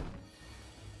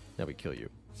 Now we kill you.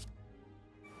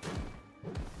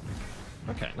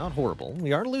 Okay, not horrible.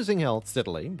 We are losing health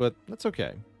steadily, but that's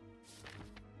okay.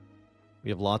 We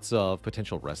have lots of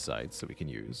potential rest sites that we can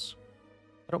use.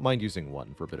 I don't mind using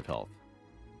 1 for a bit of health.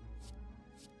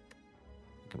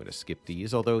 I'm going to skip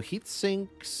these, although Heat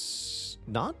Sink's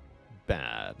not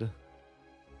bad.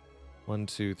 1,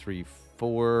 2, 3,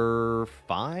 4,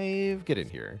 5. Get in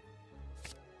here.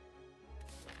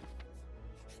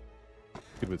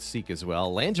 Good with Seek as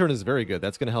well. Lantern is very good.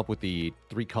 That's going to help with the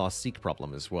 3-cost Seek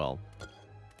problem as well.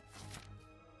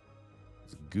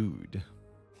 It's good.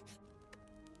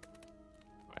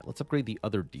 All right, let's upgrade the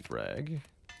other Defrag.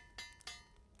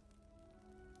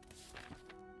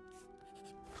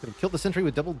 Gonna kill the Sentry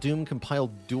with Double Doom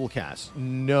compiled dual cast.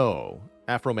 No,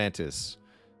 Afromantis.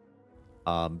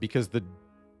 Because the...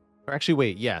 Or actually,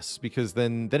 wait, yes, because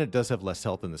then it does have less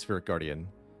health than the Spheric Guardian.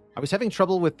 I was having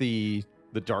trouble with the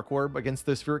Dark Orb against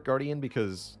the Spheric Guardian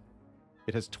because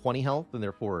it has 20 health, and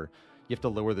therefore you have to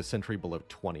lower the Sentry below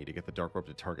 20 to get the Dark Orb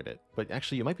to target it. But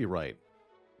actually, you might be right.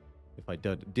 If I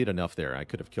did enough there, I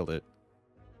could have killed it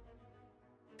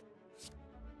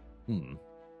Hmm.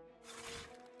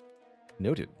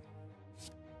 Noted.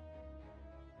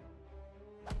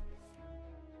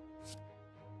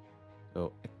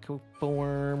 Oh, Echo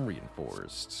Form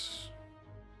reinforced.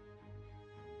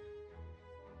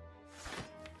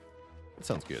 That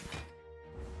sounds good.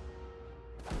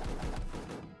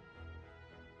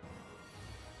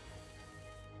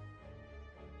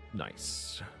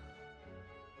 Nice.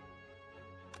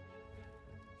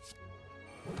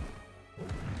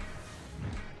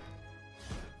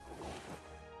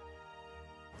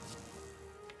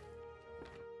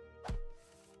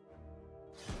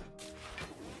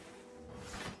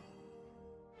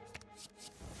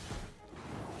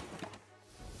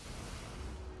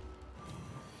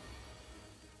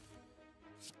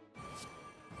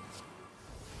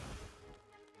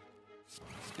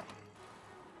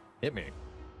 Hit me.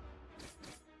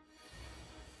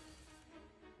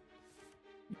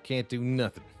 You can't do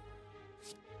nothing.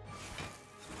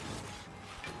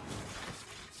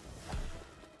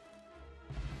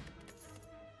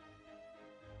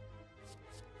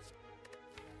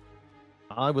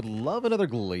 I would love another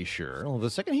glacier. Well, the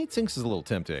second heat sinks is a little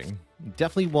tempting.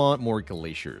 Definitely want more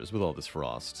glaciers with all this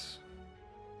frost.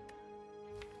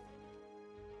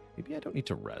 Maybe I don't need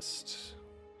to rest.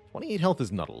 28 health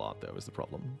is not a lot, though, is the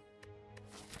problem.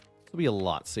 It'll be a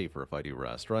lot safer if I do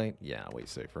rest, right? Yeah, way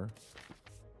safer.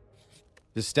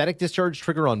 Does static discharge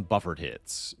trigger on buffered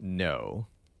hits? No.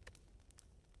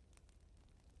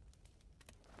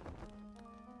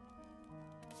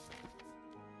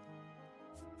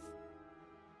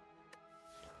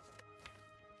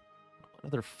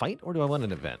 Another fight, or do I want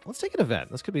an event? Let's take an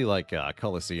event. This could be like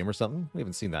Coliseum or something. We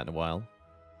haven't seen that in a while.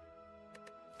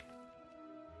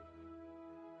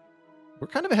 We're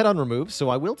kind of ahead on remove, so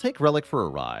I will take Relic for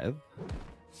Arrive.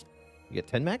 You get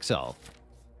 10 max health.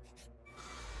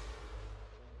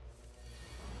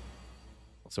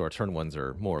 So our turn ones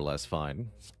are more or less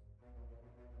fine.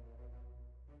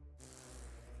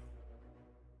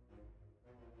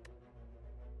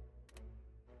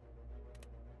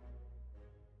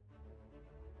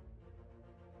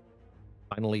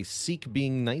 Finally, Seek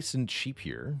being nice and cheap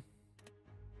here.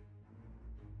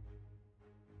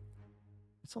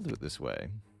 Guess I'll do it this way.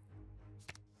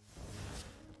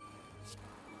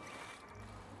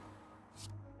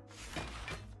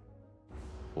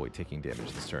 Avoid taking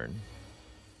damage this turn.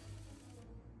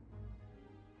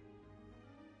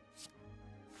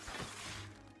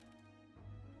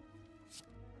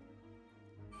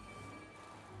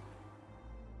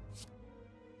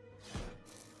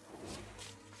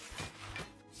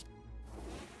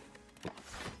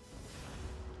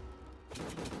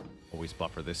 Always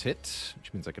buffer this hit,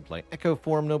 which means I can play Echo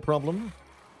Form, no problem.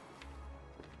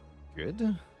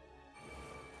 Good.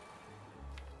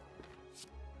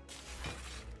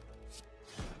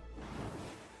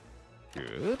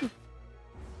 Good.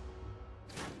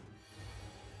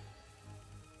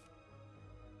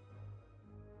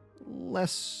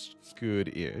 Less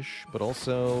good-ish, but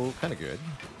also kind of good.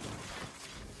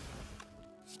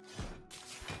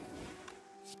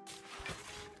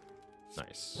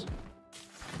 Nice.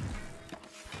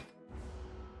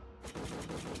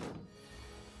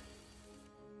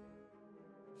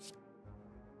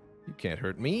 You can't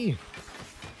hurt me.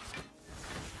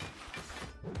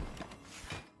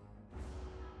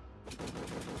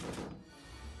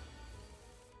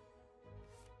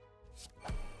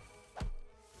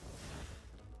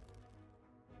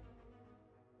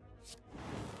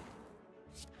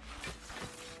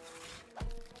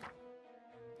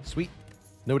 Sweet.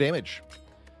 No damage.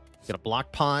 We get a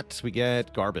block pot. We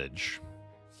get garbage.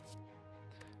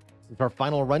 This is our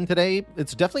final run today.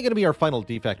 It's definitely going to be our final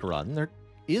defect run. There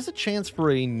is a chance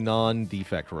for a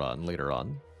non-defect run later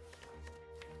on.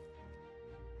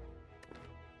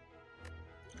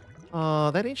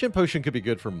 That ancient potion could be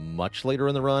good for much later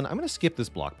in the run. I'm going to skip this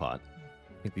block pot.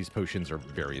 I think these potions are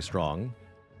very strong.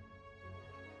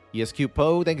 ESQ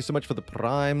Poe, thank you so much for the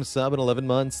Prime sub in 11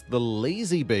 months. The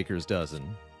Lazy Baker's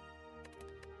Dozen.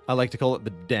 I like to call it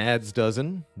the Dad's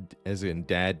Dozen, as in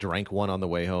Dad drank one on the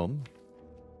way home.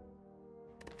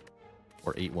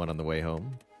 Or ate one on the way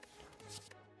home.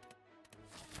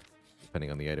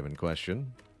 Depending on the item in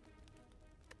question.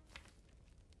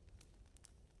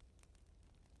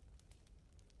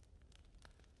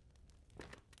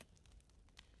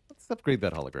 Let's upgrade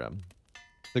that hologram.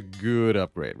 It's a good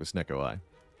upgrade with Snecko Eye.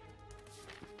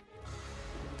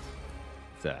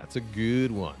 That's a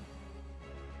good one.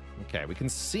 Okay, we can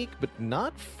seek, but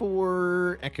not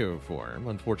for Echo Form,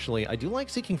 unfortunately. I do like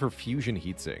seeking for Fusion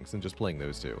Heatsinks and just playing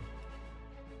those two.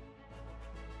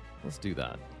 Let's do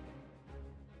that.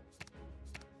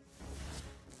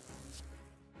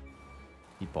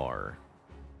 Heat bar.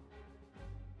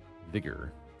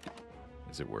 Vigor,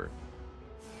 as it were.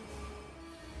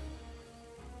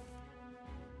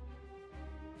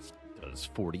 Does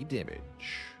 40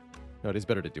 damage. No, it is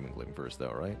better to Doom and Gloom first, though,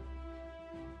 right?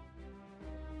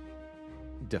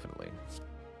 Definitely.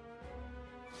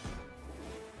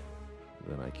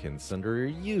 Then I can sunder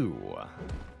you.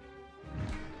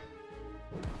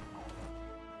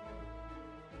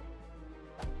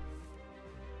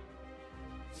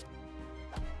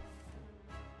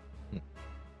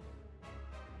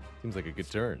 Seems like a good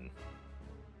turn.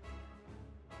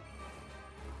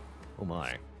 Oh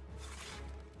my.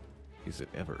 Is it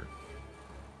ever?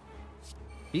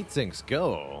 Heat sinks,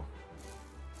 go!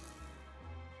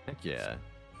 Heck yeah.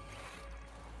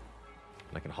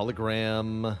 And I can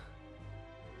hologram...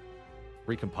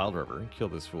 Recompile driver. Kill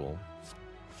this fool.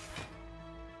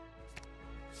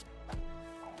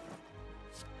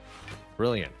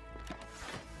 Brilliant.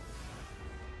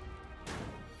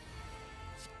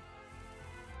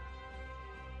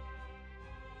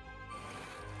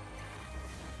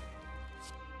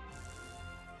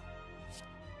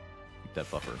 Keep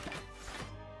that buffer.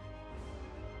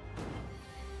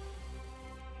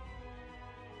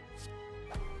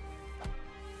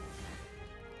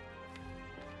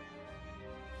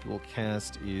 Dual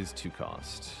cast is 2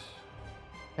 cost.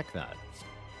 Heck that.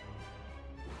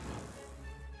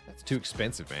 That's too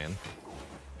expensive, man.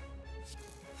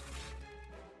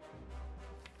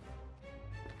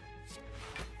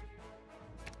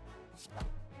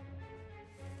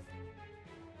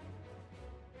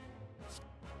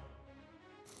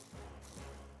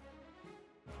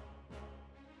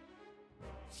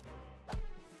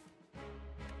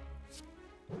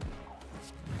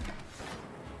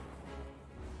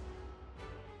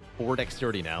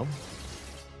 Dexterity now.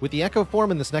 With the Echo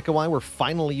Form and the Snekawai, we're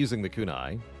finally using the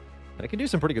Kunai. And it can do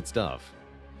some pretty good stuff.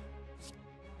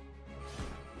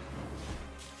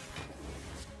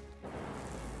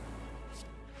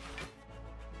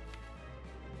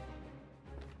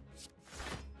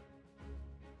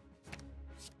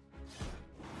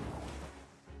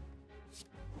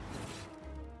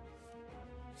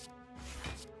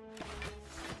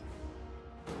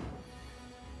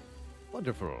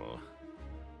 Wonderful.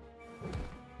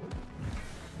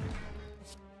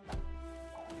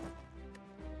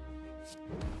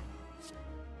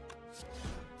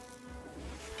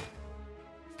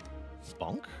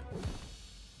 Bonk.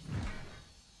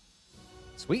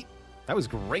 Sweet. That was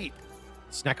great.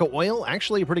 Snecko Oil,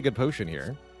 actually a pretty good potion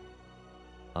here.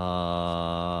 One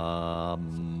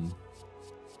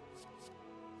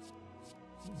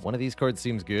of these cards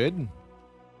seems good.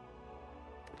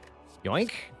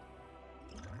 Yoink.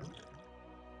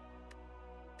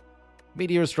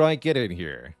 Meteor Strike, get in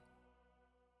here.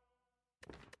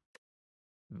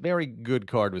 Very good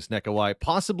card with Snekawai.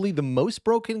 Possibly the most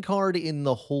broken card in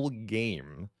the whole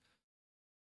game.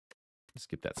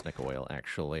 Skip that Snecko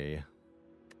actually.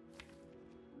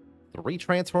 3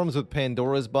 transforms with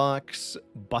Pandora's Box,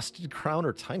 Busted Crown,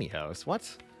 or Tiny House.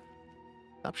 What?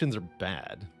 Options are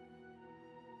bad.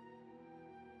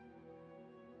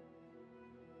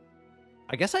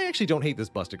 I guess I actually don't hate this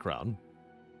Busted Crown.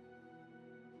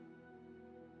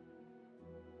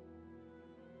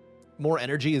 More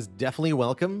energy is definitely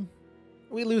welcome.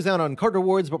 We lose out on card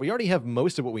rewards, but we already have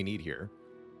most of what we need here,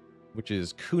 which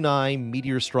is Kunai,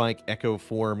 Meteor Strike, Echo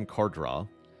Form, card draw.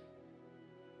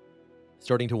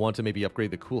 Starting to want to maybe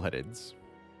upgrade the Cool-Headeds.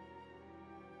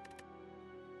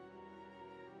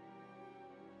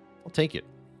 I'll take it.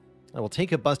 I will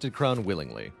take a Busted Crown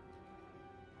willingly.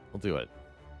 We'll do it.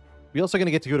 We're also going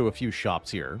to get to go to a few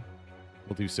shops here.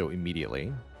 We'll do so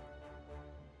immediately.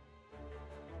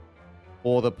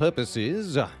 For the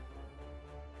purposes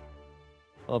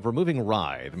of removing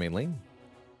Writhe, mainly. We've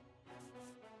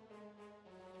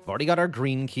already got our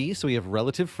green key, so we have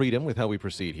relative freedom with how we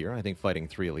proceed here. I think fighting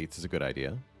 3 elites is a good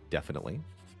idea. Definitely.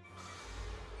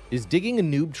 Is digging a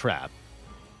noob trap?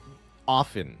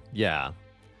 Often, yeah.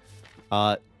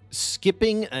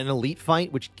 Skipping an elite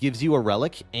fight, which gives you a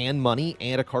relic and money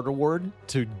and a card reward,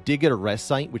 to dig at a rest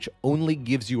site, which only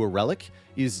gives you a relic,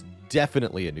 is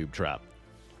definitely a noob trap.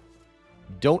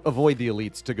 Don't avoid the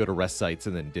elites to go to rest sites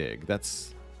and then dig.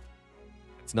 It's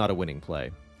not a winning play.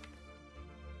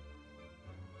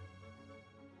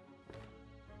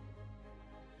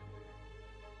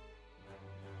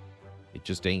 It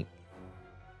just ain't.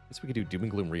 I guess we could do Doom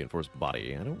and Gloom Reinforced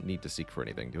Body. I don't need to seek for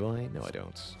anything, do I? No, I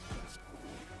don't.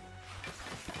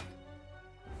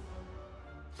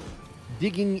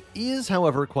 Digging is,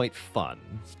 however, quite fun.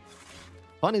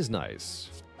 Fun is nice.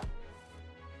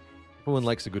 Everyone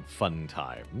likes a good fun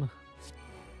time.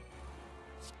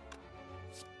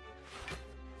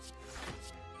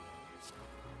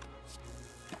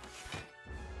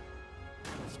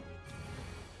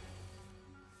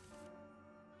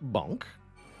 Bonk.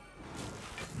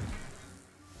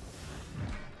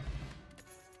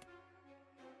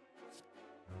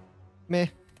 Meh.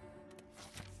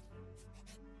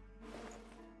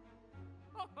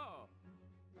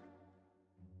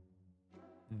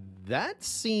 That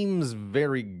seems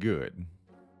very good.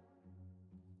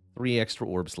 3 extra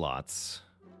orb slots.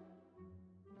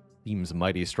 Seems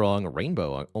mighty strong.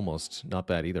 Rainbow, almost not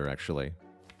bad either, actually.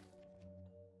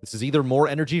 This is either more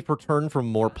energy per turn from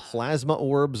more plasma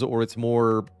orbs, or it's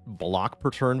more block per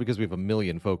turn because we have a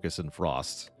million focus and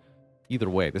frost. Either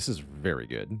way, this is very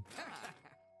good.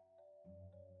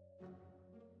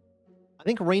 I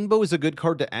think Rainbow is a good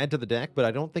card to add to the deck, but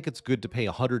I don't think it's good to pay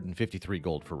 153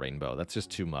 gold for Rainbow. That's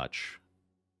just too much.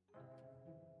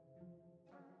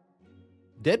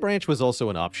 Dead Branch was also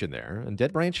an option there, and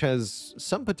Dead Branch has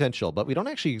some potential, but we don't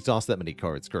actually exhaust that many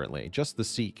cards currently. Just the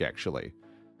Seek, actually.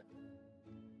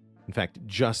 In fact,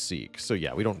 just Seek. So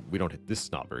yeah, we don't hit this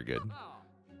is not very good.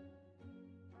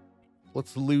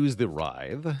 Let's lose the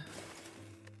Writhe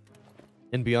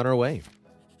and be on our way.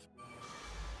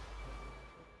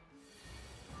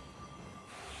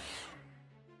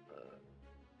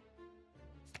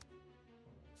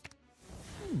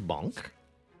 Bonk.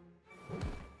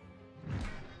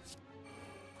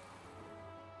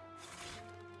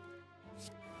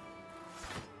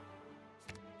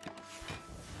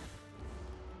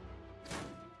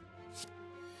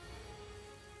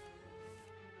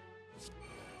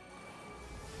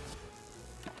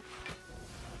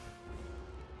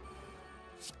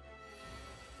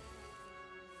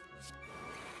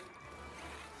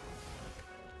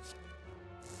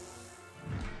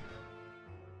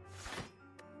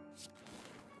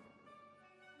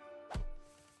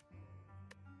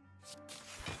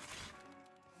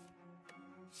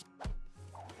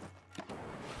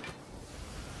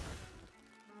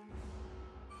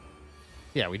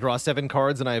 Yeah, we draw 7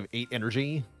 cards and I have 8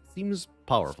 energy. Seems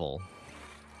powerful.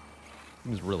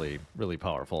 Seems really, really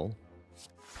powerful.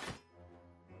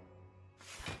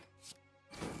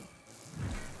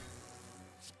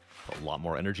 A lot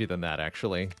more energy than that,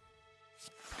 actually.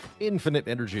 Infinite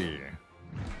energy.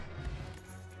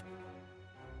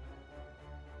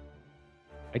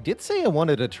 I did say I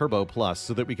wanted a Turbo Plus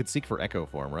so that we could seek for Echo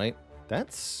Form, right?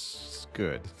 That's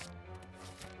good.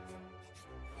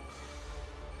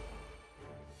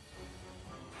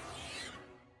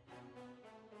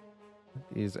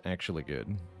 Is actually good.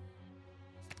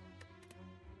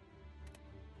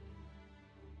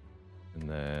 And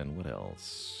then what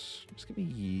else? Just give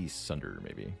me Sunder,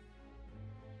 maybe.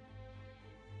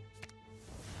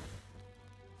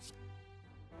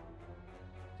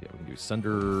 Yeah, we can do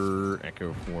Sunder,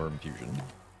 Echo Form, Fusion.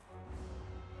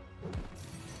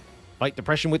 Fight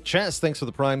Depression with Chess. Thanks for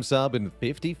the Prime sub in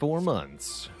 54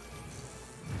 months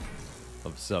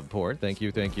of support. Thank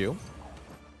you, thank you.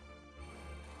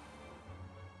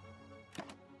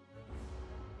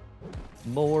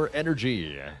 More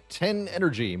energy. 10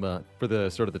 energy for the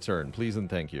start of the turn. Please and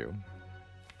thank you.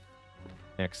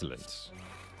 Excellent.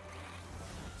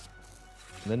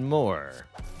 And then more.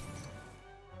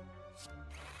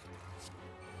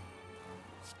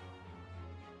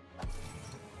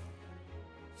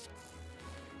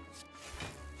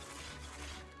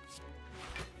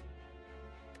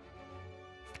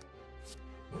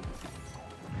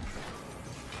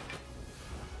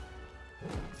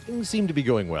 Things seem to be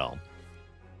going well.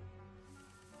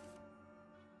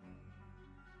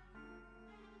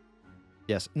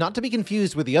 Yes, not to be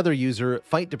confused with the other user,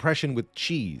 Fight Depression with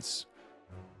Cheese.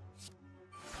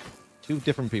 2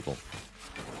 different people.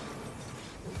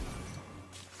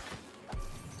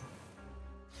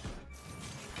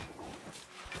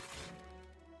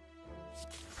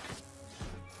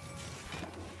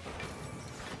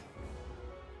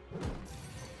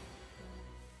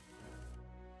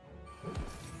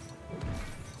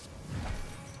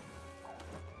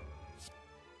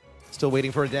 Still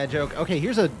waiting for a dad joke. Okay,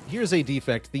 here's a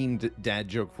Defect themed dad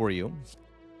joke for you.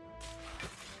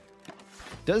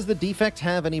 Does the Defect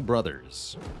have any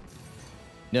brothers?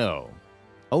 No.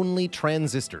 Only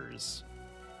transistors.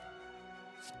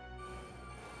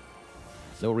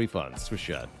 No refunds. Swish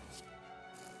shot.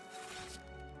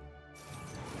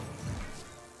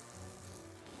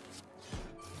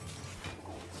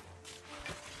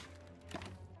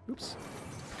 Oops.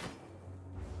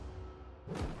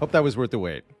 Hope that was worth the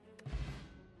wait.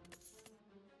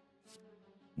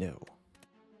 No.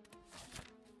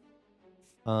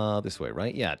 This way,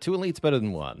 right? Yeah, 2 elites better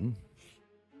than 1.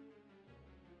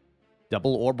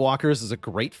 Double Orb Walkers is a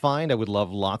great find. I would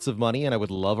love lots of money, and I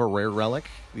would love a rare relic.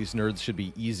 These nerds should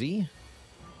be easy.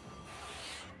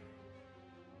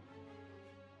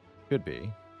 Could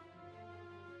be.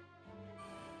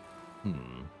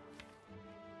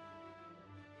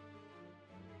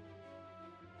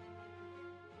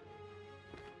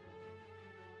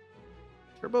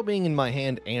 Turbo being in my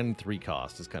hand and 3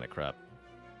 cost is kind of crap.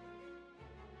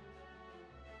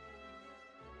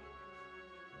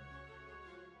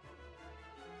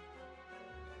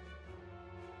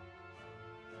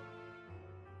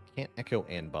 Can't echo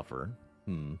and buffer.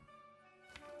 That's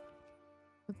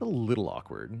a little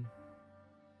awkward.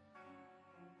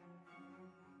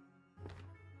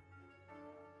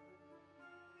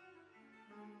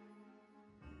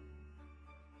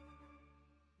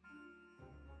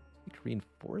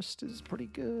 Reinforced is pretty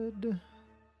good.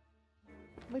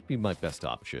 Might be my best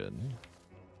option.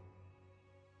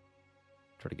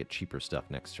 Try to get cheaper stuff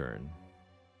next turn.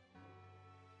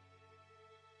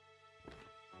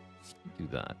 Do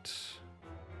that.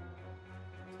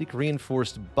 Seek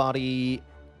reinforced body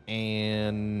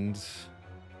and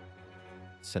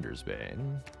Sender's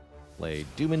Bane. Play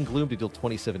Doom and Gloom to deal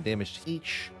 27 damage to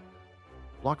each.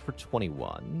 Block for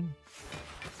 21.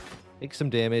 Take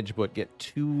some damage, but get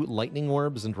 2 lightning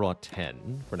orbs and draw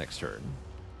 10 for next turn.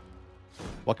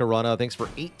 Wakarana, thanks for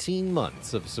 18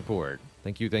 months of support.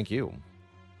 Thank you, thank you.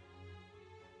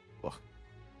 Ugh.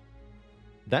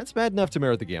 That's bad enough to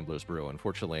merit the Gambler's Brew,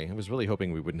 unfortunately. I was really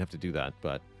hoping we wouldn't have to do that,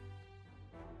 but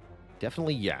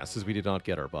definitely yes, as we did not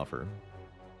get our buffer.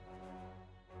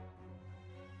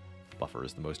 Buffer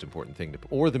is the most important thing,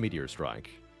 or the Meteor Strike,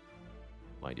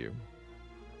 mind you.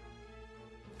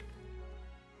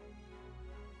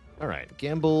 Alright,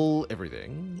 gamble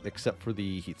everything, except for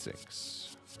the heat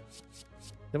sinks.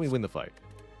 Then we win the fight.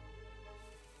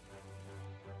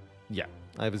 Yeah,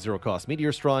 I have a 0-cost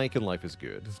Meteor Strike, and life is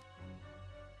good.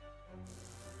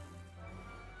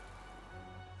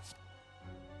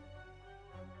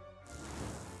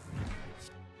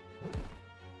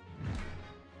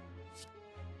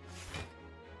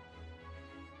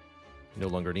 No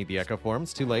longer need the Echo Form.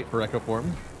 It's too late for Echo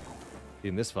Form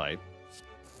in this fight.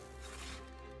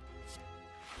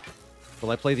 Will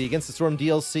I play the Against the Storm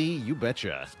DLC? You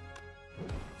betcha.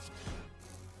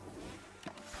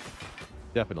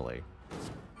 Definitely.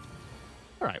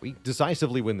 Alright, we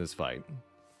decisively win this fight.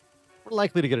 We're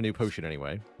likely to get a new potion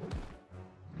anyway.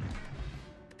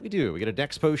 We do. We get a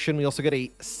Dex Potion. We also get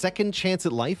a second chance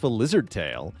at life, a Lizard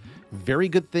Tail. Very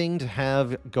good thing to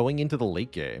have going into the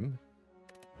late game.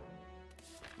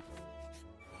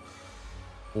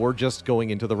 Or just going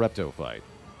into the Repto fight.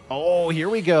 Oh, here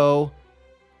we go.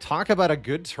 Talk about a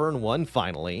good turn 1,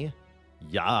 finally.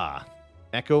 Yeah.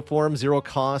 Echo Form, 0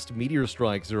 cost. Meteor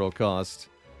Strike, 0 cost.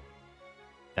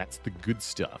 That's the good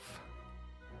stuff.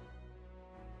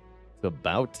 It's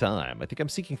about time. I think I'm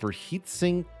seeking for heat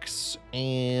sinks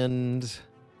and...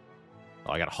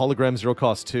 Oh, I got a hologram, 0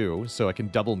 cost too, so I can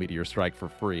double Meteor Strike for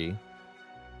free.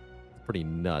 Pretty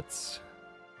nuts.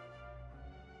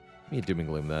 Give me a Doom and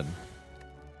Gloom then.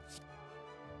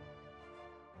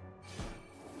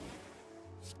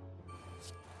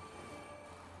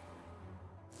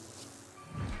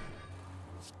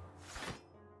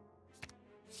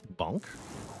 Bonk.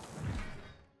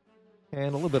 And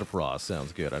a little bit of frost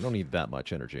sounds good. I don't need that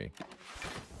much energy.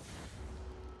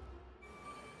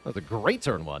 That was a great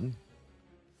turn 1.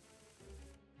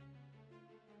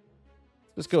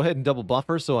 Let's go ahead and double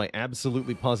buffer so I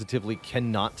absolutely positively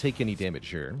cannot take any damage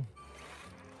here.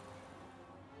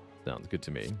 Sounds good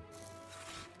to me.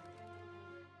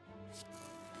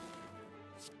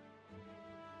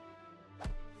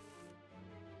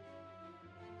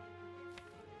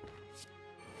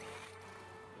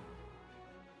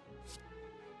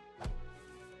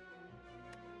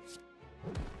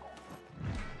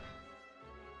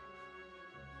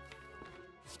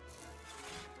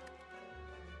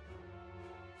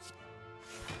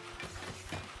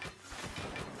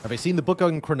 Have I seen the book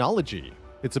on chronology?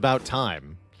 It's about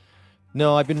time.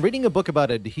 No, I've been reading a book about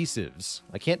adhesives.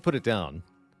 I can't put it down.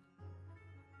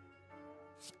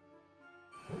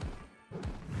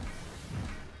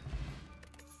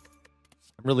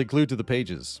 I'm really glued to the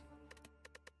pages.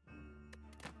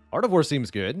 Art of War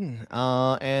seems good.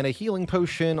 And a healing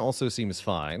potion also seems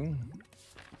fine.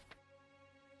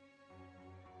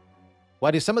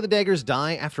 Why do some of the daggers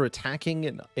die after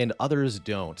attacking and others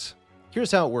don't?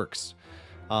 Here's how it works.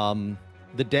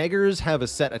 The daggers have a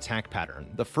set attack pattern.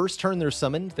 The first turn they're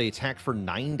summoned, they attack for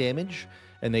 9 damage,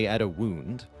 and they add a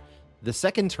wound. The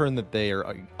second turn that they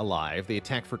are alive, they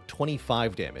attack for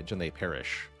 25 damage, and they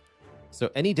perish.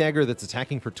 So any dagger that's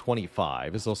attacking for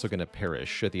 25 is also going to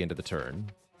perish at the end of the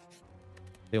turn.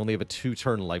 They only have a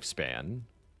 2-turn lifespan,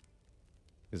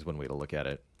 is one way to look at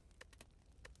it.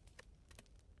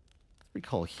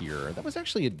 Recall here. That was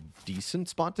actually a decent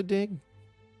spot to dig.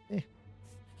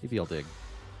 Maybe I'll dig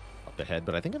up ahead,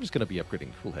 but I think I'm just going to be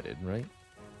upgrading cool-headed, right?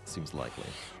 Seems likely.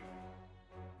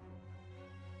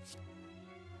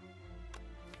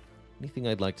 Anything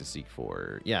I'd like to seek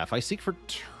for? Yeah, if I seek for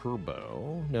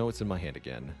turbo... No, it's in my hand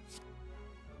again.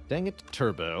 Dang it,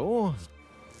 turbo.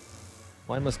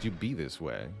 Why must you be this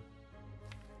way?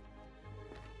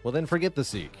 Well, then forget the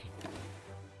seek.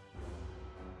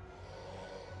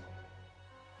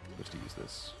 Just to use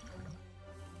this.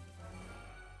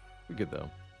 We're good,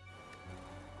 though.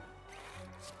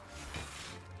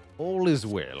 All is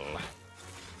well.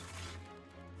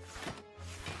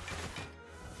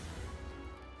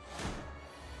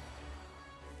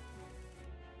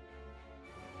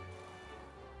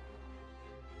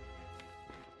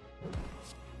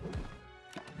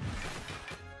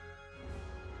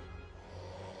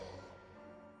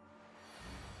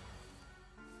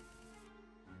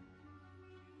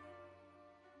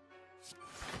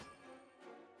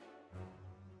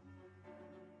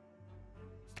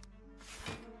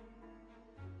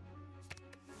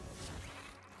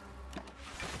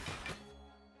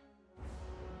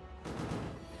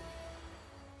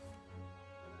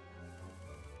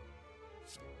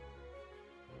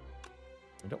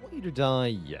 I don't want you to die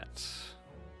yet. So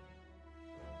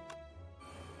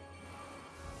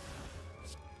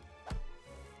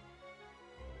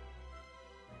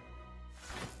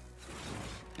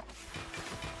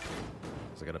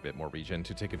I got a bit more regen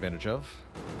to take advantage of.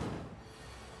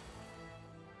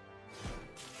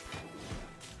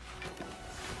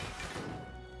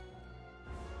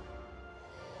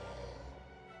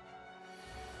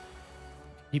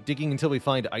 Keep digging until we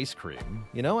find ice cream.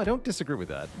 You know, I don't disagree with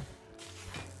that.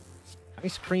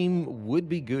 Ice cream would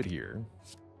be good here.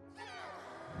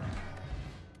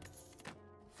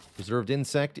 Preserved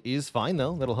Insect is fine,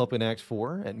 though. That'll help in Act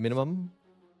 4 at minimum.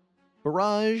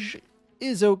 Barrage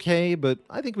is okay, but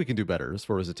I think we can do better as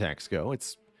far as attacks go.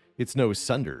 It's no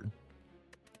Sunder.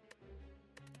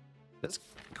 That's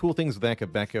cool things with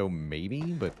Akabeko, maybe,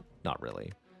 but not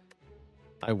really.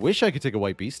 I wish I could take a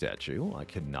White Beast statue. I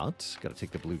cannot. Gotta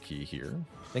take the blue key here.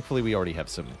 Thankfully, we already have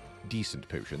some decent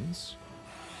potions.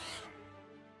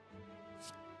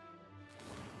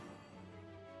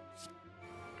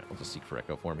 I'll just seek for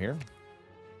Echo Form here.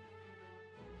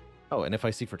 Oh, and if I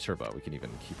seek for Turbo, we can even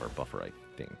keep our buffer, I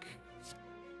think.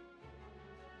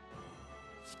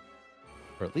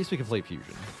 Or at least we can play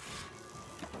Fusion.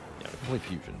 Yeah, we can play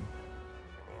Fusion.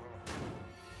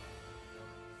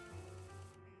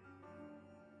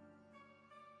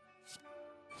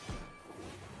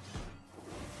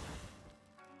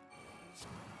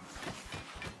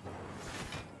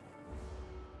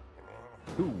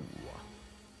 Ooh.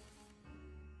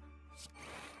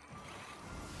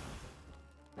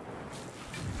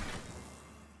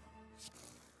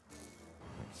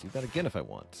 Do that again if I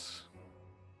want.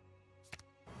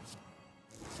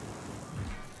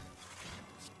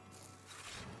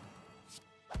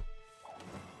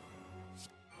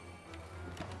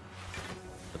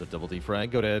 Another double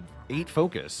defrag. Go to 8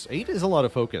 focus. 8 is a lot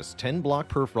of focus. 10 block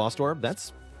per Frost Orb.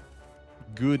 That's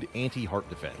good anti-heart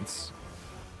defense.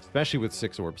 Especially with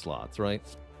 6 orb slots, right?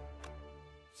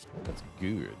 That's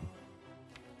good.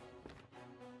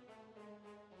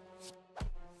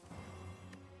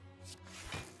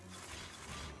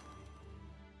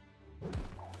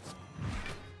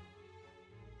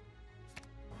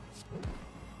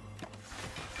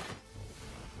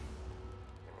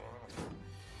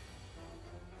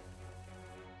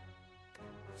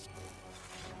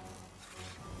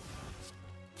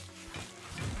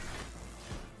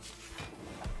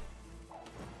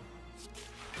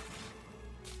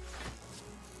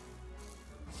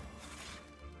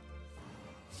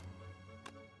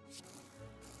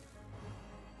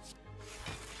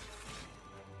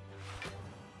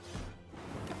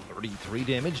 Three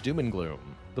damage, Doom and Gloom.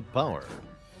 The power.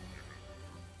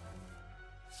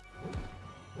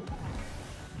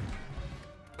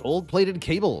 Gold-plated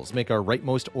cables make our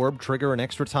rightmost orb trigger an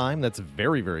extra time. That's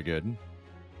very, very good.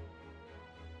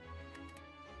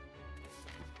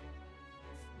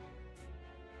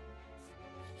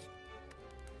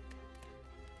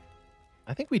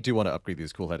 I think we do want to upgrade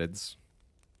these cool-headeds.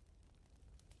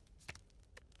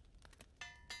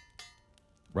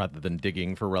 Rather than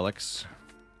digging for relics.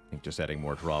 I think just adding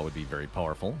more draw would be very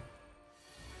powerful.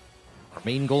 Our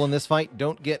main goal in this fight,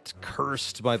 don't get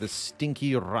cursed by the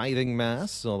stinky, writhing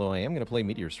mass, although I am going to play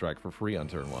Meteor Strike for free on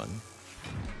turn 1.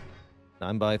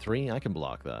 9 by 3, I can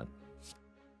block that.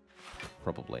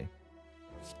 Probably.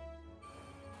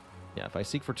 Yeah, if I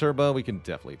seek for Turbo, we can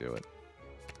definitely do it.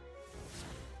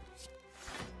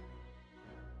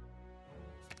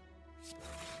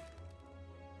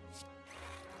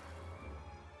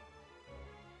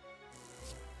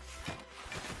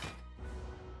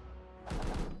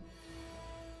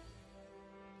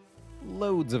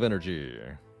 Loads of energy.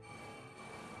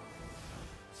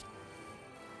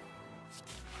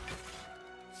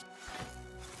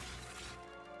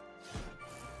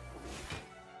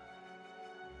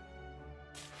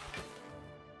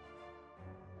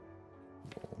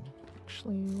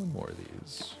 Actually, one more of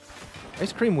these.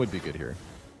 Ice cream would be good here.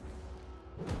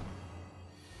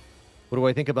 What do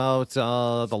I think about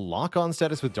the lock-on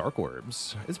status with Dark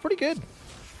Orbs? It's pretty good.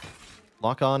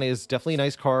 Lock-on is definitely a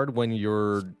nice card when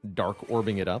you're Dark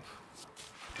Orbing it up.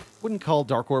 Wouldn't call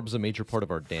Dark Orbs a major part of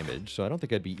our damage, so I don't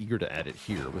think I'd be eager to add it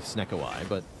here with Snecko-Eye,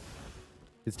 but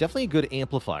it's definitely a good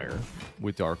amplifier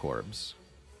with Dark Orbs.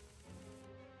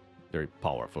 Very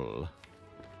powerful.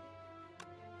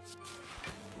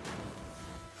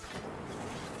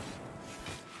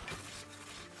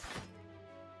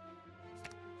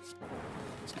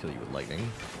 Kill you with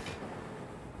lightning.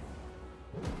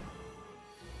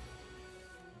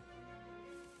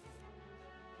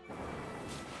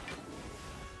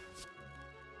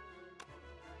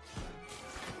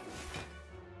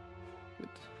 Good.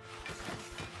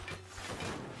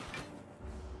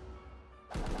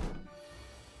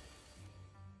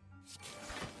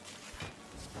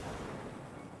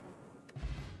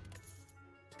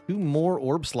 Two more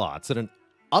orb slots and an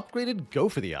upgraded Go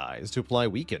for the Eyes to apply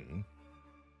Weaken.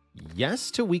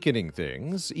 Yes to weakening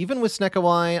things. Even with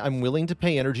Snecko-Eye, I'm willing to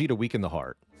pay energy to weaken the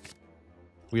heart.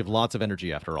 We have lots of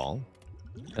energy after all.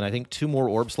 And I think 2 more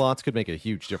orb slots could make a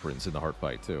huge difference in the heart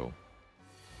fight too.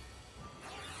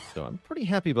 So I'm pretty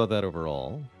happy about that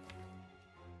overall.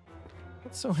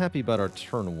 Not so happy about our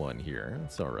turn 1 here.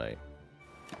 That's alright.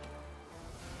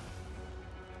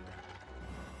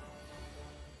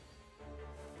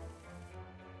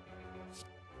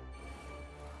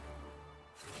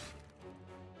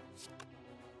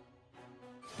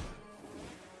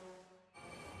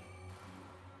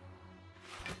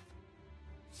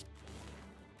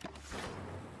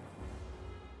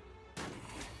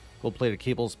 Gold-plated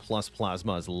cables plus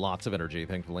plasma is lots of energy,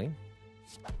 thankfully.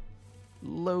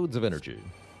 Loads of energy.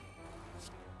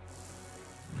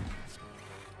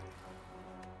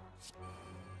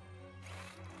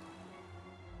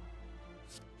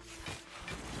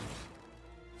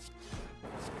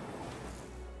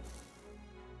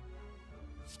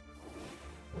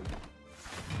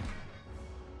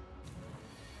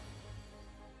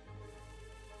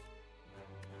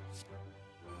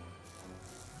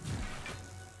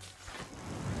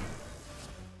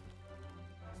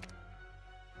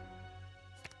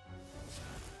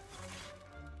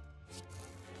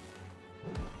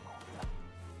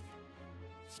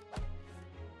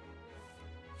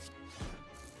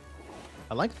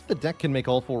 I like that the deck can make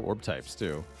all 4 orb types,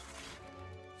 too.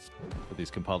 With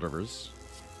these compiled rivers.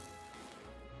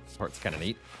 This part's kind of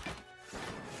neat.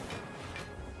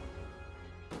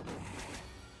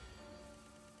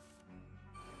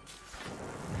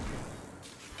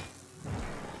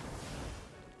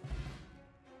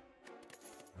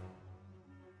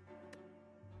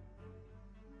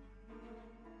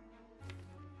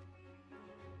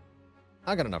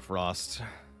 I got enough frost.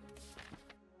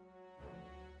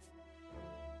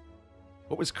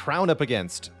 What was Crown up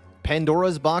against?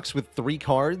 Pandora's Box with 3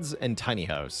 cards and Tiny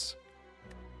House.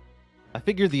 I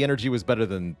figured the energy was better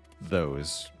than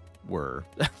those were.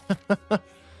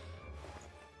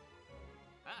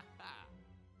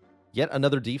 Yet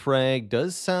another defrag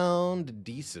does sound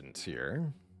decent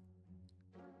here.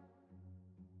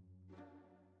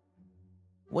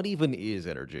 What even is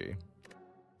energy?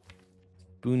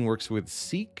 Spoon works with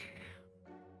Seek.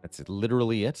 That's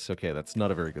literally it. Okay, that's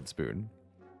not a very good spoon.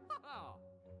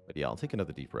 But yeah, I'll take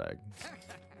another defrag.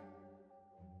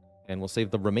 And we'll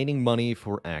save the remaining money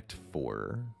for Act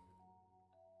 4.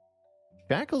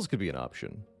 Shackles could be an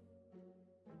option.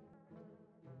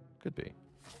 Could be.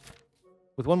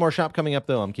 With one more shop coming up,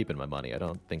 though, I'm keeping my money. I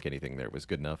don't think anything there was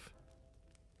good enough.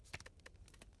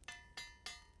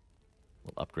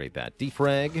 We'll upgrade that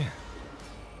defrag.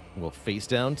 We'll face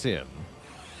down Tim.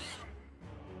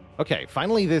 Okay,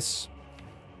 finally this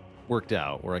worked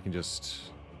out where I can just...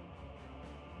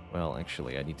 Well,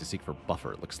 actually, I need to seek for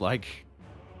buffer, it looks like.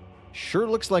 Sure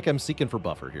looks like I'm seeking for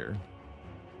buffer here.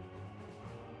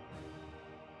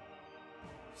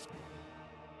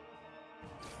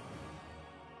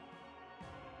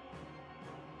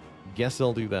 Guess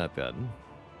I'll do that then.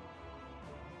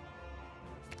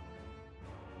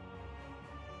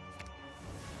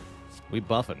 We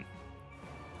buffing.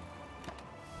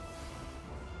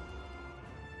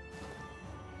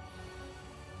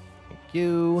 Thank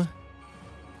you.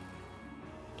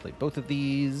 Play both of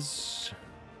these.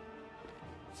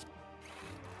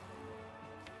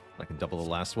 I can double the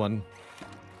last one.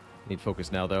 Need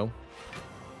focus now, though.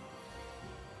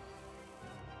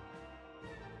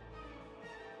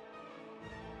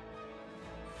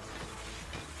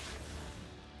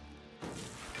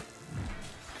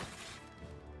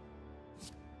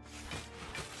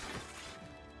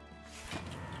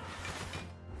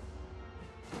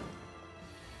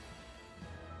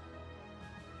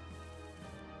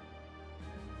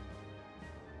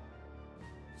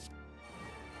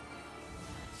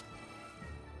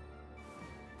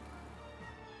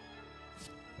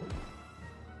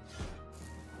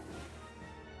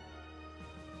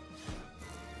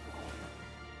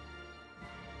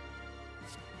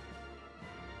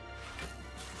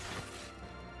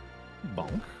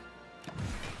 Bonk.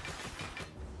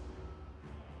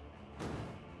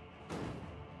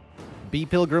 B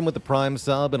Pilgrim with the Prime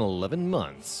sub in 11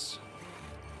 months.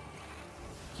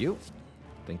 Thank you.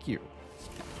 Thank you.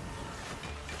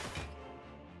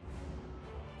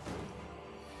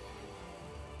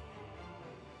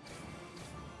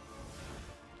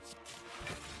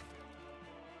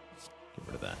 Get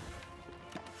rid of that.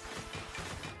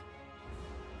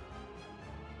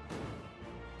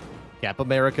 Cap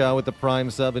America with the Prime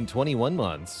sub in 21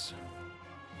 months.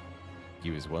 Thank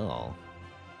you as well.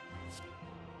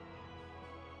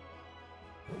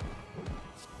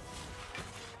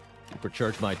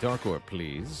 Supercharge my Dark Orb,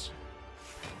 please.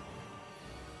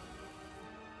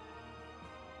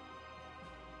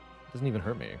 Doesn't even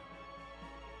hurt me.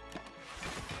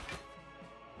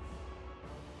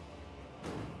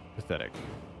 Pathetic.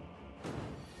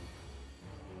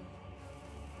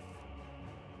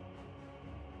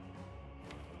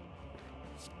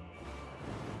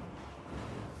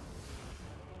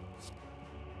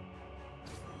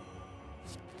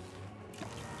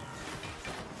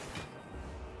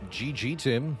 GG,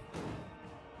 Tim.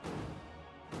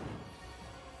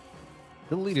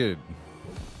 Deleted.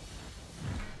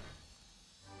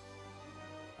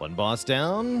 One boss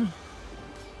down.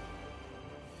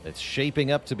 It's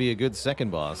shaping up to be a good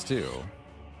second boss, too.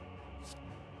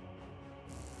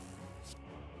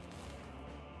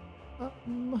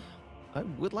 I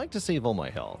would like to save all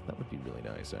my health. That would be really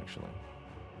nice, actually.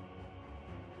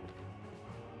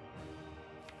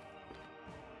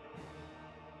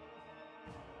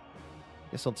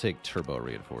 Guess I'll take Turbo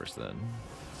Reinforce then.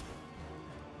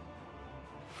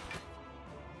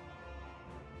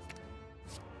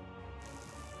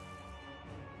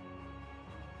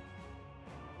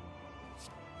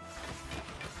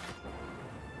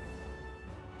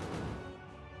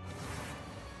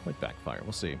 Might backfire,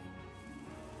 we'll see.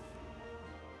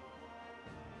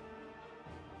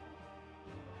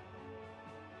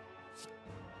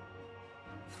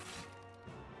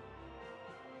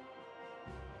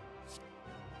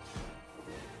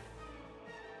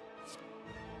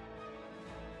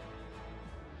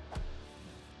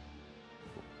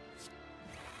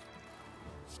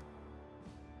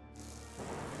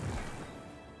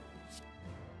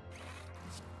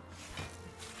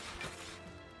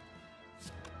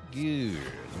 Good.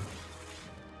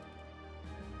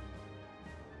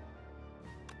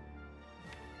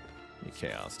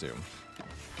 Chaos, too.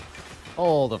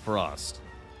 All the frost.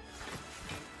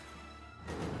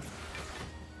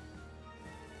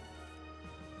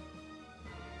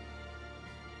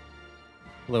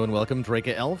 Hello and welcome,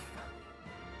 Draca Elf.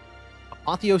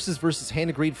 Apotheosis versus Hand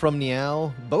of Greed from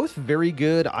Niao. Both very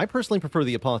good. I personally prefer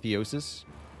the Apotheosis.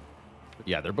 But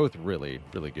yeah, they're both really,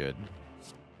 really good.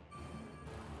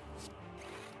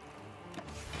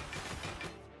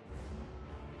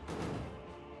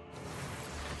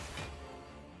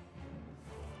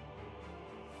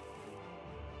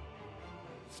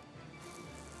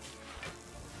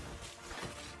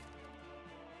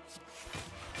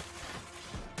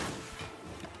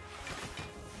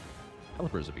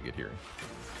 Calipers would be good here.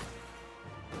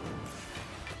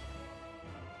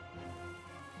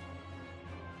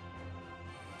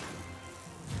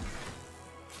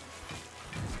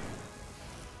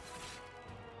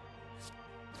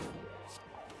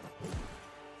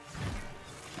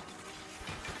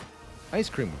 Ice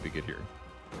Cream would be good here.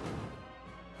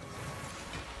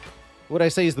 What I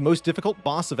say is the most difficult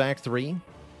boss of Act 3?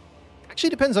 Actually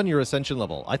depends on your Ascension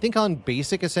level. I think on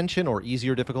basic Ascension or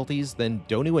easier difficulties, then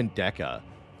Donu and Dekka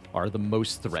are the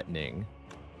most threatening.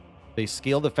 They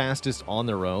scale the fastest on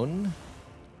their own,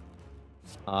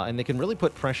 and they can really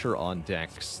put pressure on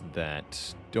decks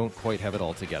that don't quite have it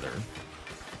all together.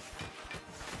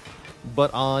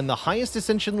 But on the highest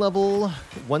Ascension level,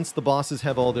 once the bosses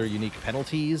have all their unique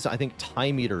penalties, I think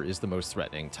Time Eater is the most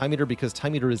threatening. Time Eater, because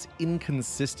Time Eater is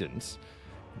inconsistent,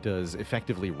 does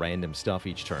effectively random stuff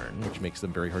each turn, which makes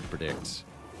them very hard to predict.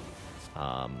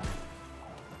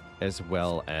 As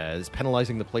well as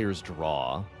penalizing the player's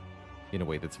draw in a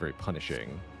way that's very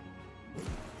punishing.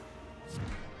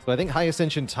 So I think High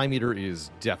Ascension Time Eater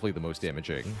is definitely the most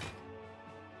damaging.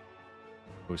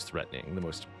 Most threatening, the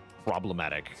most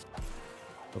problematic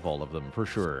of all of them, for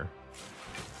sure.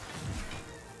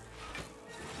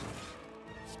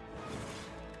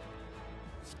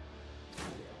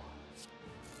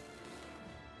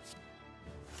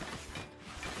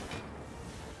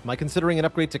 Am I considering an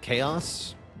upgrade to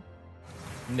Chaos?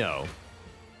 No.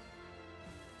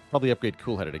 Probably upgrade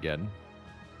Cool-Headed again.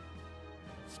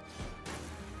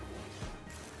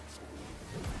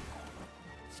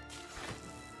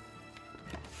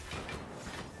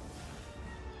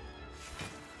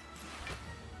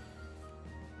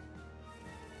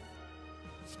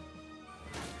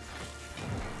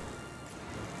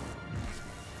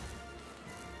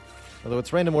 Although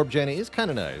its random orb gen is kind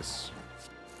of nice.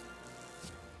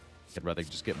 I'd rather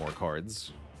just get more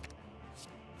cards.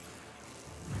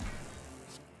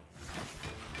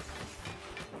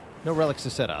 No relics to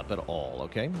set up at all.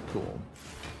 Okay, cool.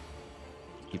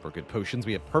 Keep our good potions.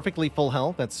 We have perfectly full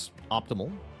health. That's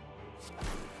optimal.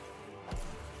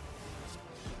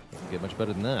 Doesn't get much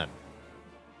better than that.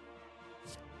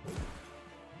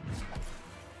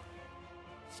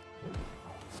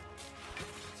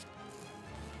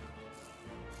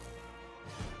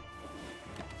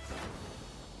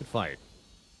 Good fight.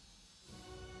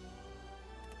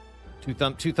 Two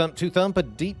thump, two thump, two thump. A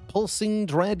deep pulsing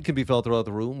dread can be felt throughout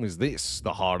the room. Is this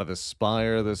the heart of the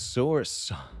spire, the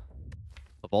source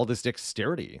of all this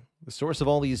dexterity, the source of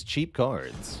all these cheap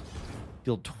cards?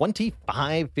 Feel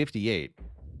 2558.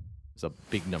 It's a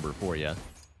big number for you.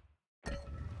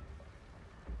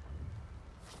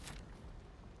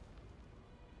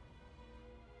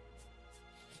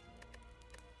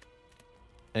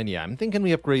 And yeah, I'm thinking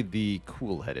we upgrade the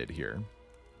cool-headed here.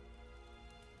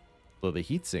 Though the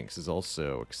heat sinks is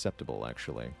also acceptable,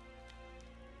 actually.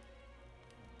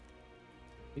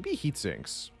 Maybe heat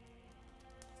sinks.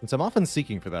 Since I'm often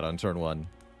seeking for that on turn 1.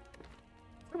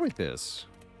 What about this?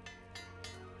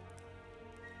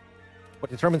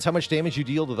 What determines how much damage you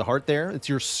deal to the heart there? It's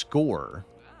your score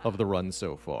of the run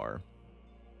so far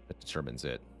that determines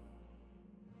it.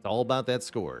 It's all about that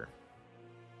score.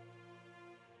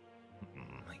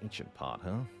 Ancient pot,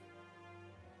 huh?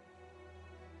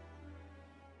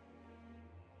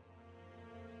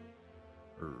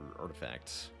 Or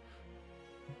artifact.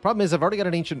 Problem is, I've already got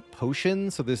an ancient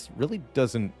potion, so this really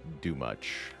doesn't do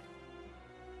much.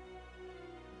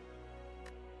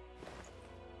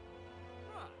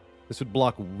 This would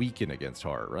block weaken against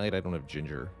heart, right? I don't have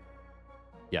ginger.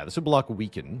 Yeah, this would block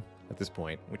weaken at this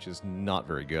point, which is not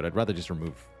very good. I'd rather just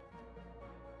remove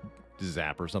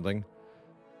zap or something.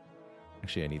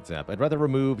 Actually, I need zap. I'd rather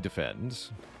remove defend.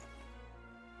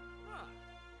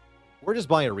 Or just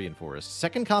buy a reinforce.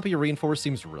 Second copy of reinforce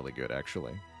seems really good,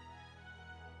 actually.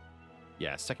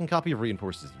 Yeah, second copy of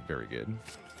reinforce is very good.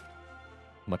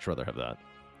 Much rather have that.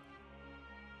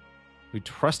 We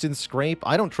trust in scrape?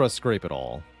 I don't trust scrape at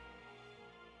all.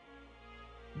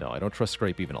 No, I don't trust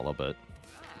scrape even a little bit.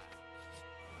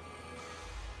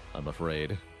 I'm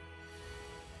afraid.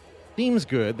 Seems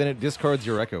good, then it discards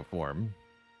your echo form.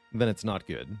 Then it's not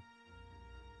good.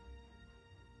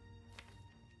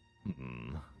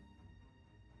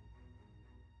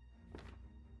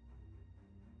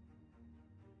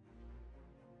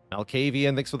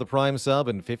 Malkavian, thanks for the Prime sub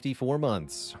and 54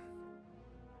 months.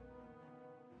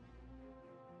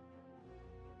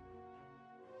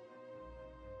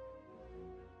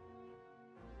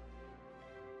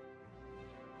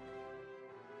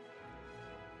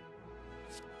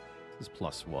 This is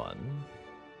 +1.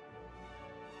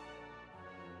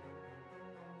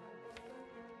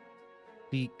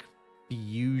 Speak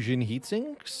fusion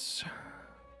heatsinks.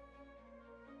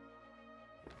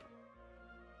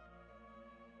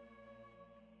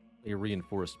 A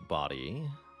reinforced body.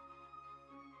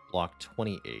 Block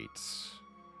 28.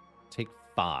 Take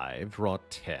 5. Draw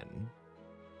 10.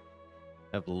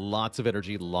 Have lots of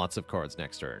energy, lots of cards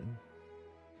next turn.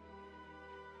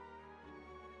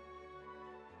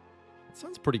 It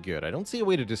sounds pretty good. I don't see a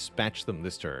way to dispatch them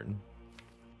this turn.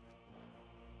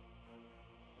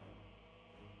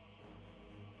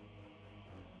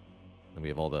 And we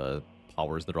have all the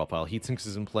powers in the draw pile. Heatsinks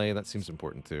is in play. That seems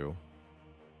important too.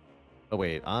 Oh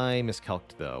wait, I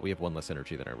miscalculated though. We have one less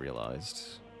energy than I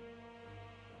realized.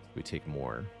 We take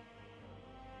more.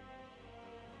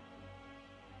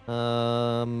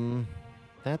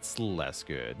 That's less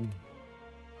good.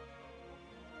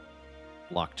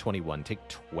 Block 21, take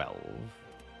 12.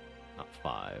 Not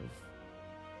 5.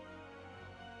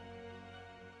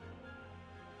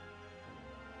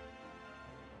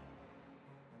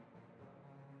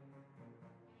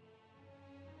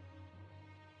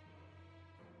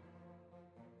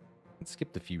 Let's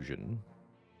skip the fusion.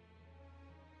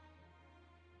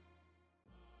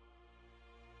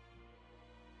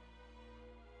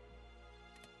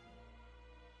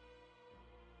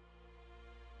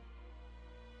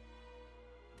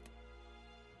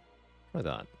 Try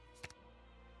that.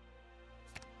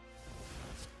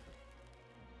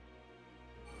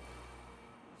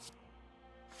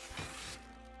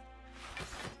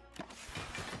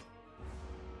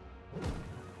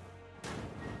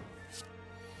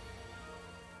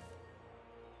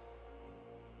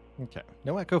 Okay,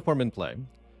 no echo form in play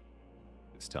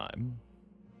this time.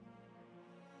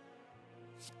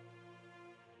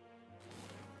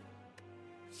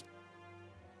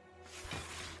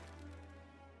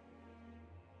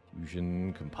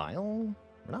 Fusion, compile?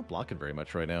 We're not blocking very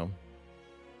much right now.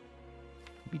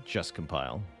 Maybe just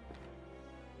compile.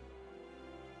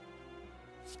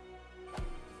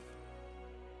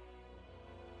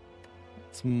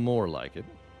 It's more like it.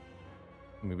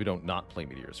 I mean, we don't not play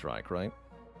Meteor Strike, right?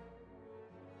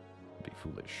 Be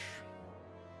foolish.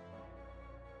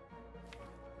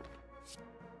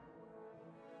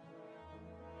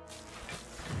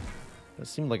 Does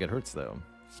seem like it hurts, though.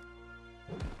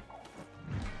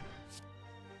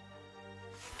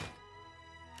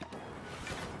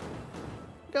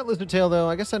 Got Lizard Tail, though.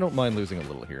 I guess I don't mind losing a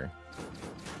little here.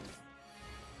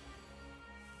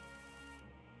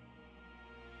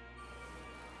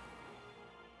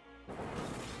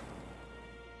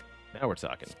 Now we're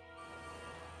talking.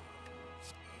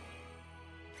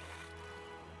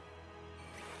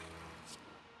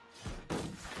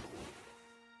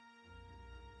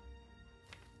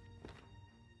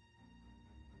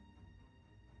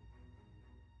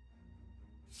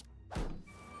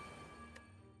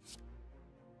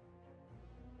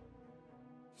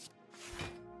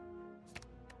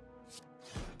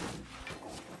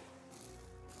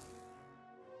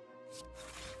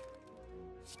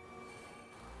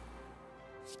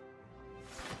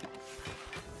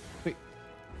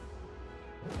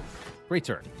 Great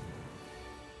turn.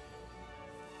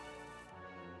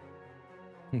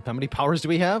 How many powers do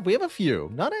we have? We have a few.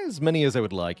 Not as many as I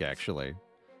would like, actually.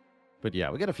 But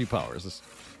yeah, we got a few powers.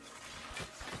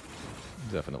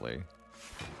 Definitely.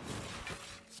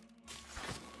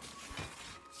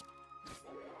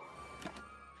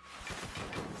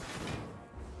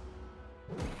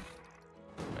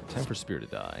 Right, time for Spear to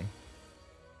die.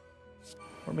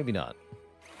 Or maybe not.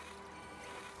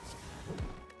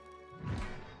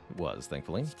 Was,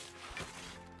 thankfully.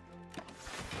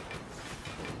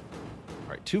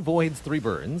 Alright, 2 voids, 3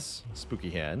 burns. Spooky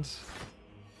hand.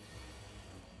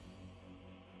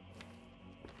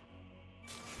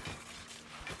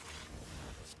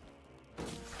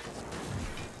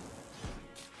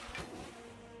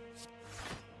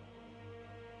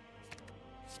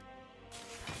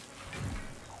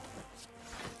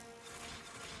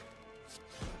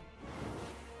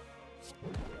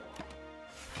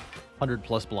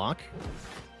 +100 block.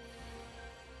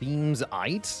 Beams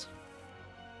Ite.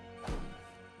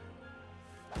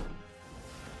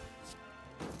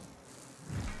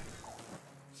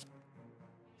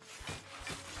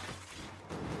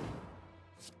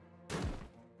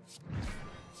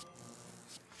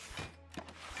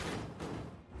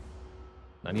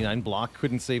 +99 block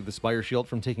couldn't save the Spire Shield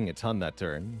from taking a ton that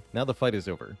turn. Now the fight is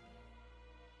over.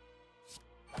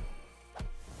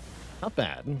 Not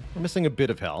bad. We're missing a bit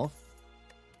of health.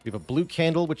 We have a blue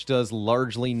candle, which does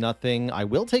largely nothing. I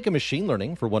will take a Machine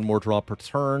Learning for 1 more draw per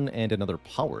turn and another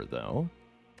power, though.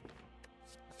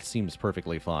 Seems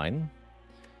perfectly fine.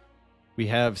 We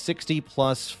have 60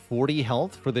 plus 40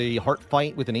 health for the Heart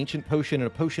Fight with an Ancient Potion and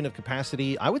a Potion of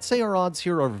Capacity. I would say our odds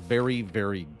here are very,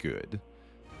 very good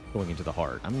going into the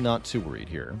Heart. I'm not too worried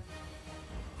here.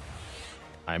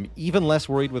 I'm even less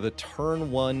worried with a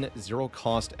turn 1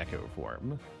 0-cost Echo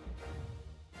Form.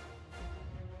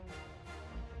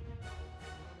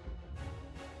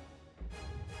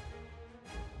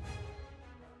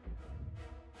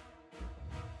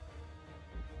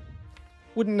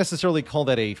 Wouldn't necessarily call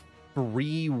that a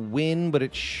free win, but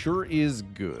it sure is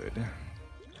good.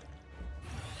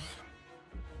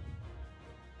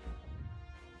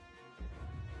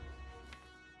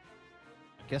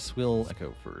 I guess we'll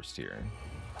Echo first here.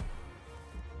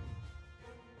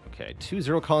 Okay, 2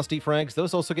 0-cost defrags.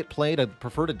 Those also get played. I'd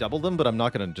prefer to double them, but I'm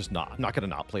not gonna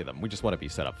not play them. We just want to be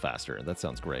set up faster. That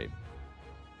sounds great.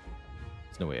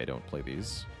 There's no way I don't play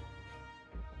these.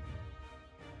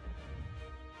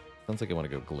 Sounds like I want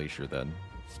to go Glacier then.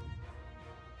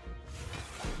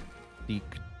 Deek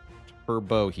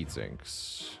Turbo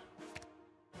Heatsinks.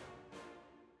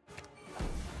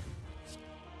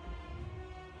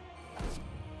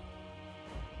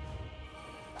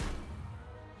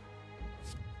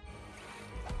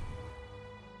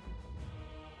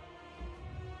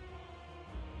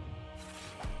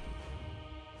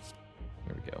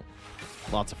 There we go.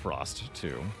 Lots of Frost,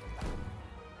 too.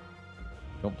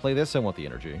 Don't play this, I want the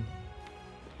energy.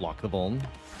 Block the Vuln.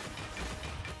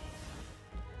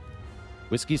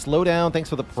 Whiskey Slowdown, thanks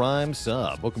for the Prime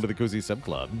sub. Welcome to the Cozy Sub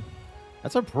Club.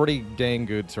 That's a pretty dang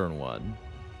good turn 1.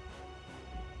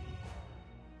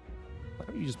 Why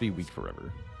don't you just be weak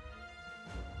forever?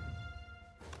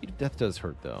 Death does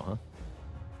hurt, though, huh?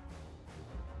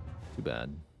 Too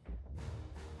bad.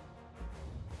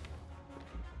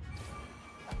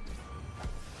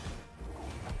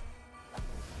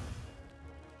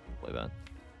 Play that.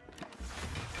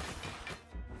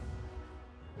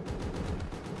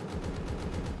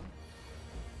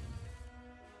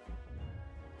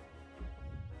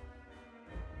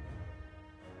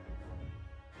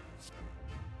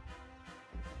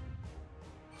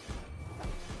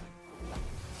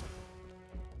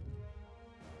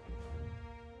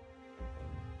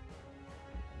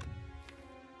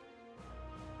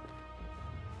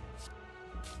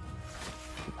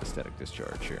 Static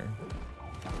discharge here.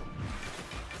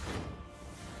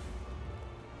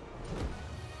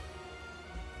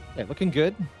 Yeah, looking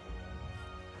good.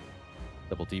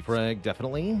 Double defrag,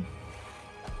 definitely.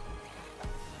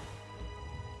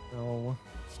 No.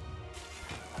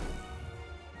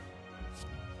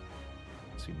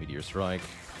 See, Meteor Strike.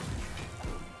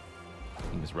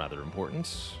 Seems rather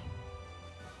important.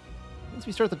 Once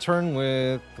we start the turn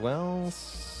with, well,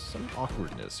 some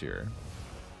awkwardness here.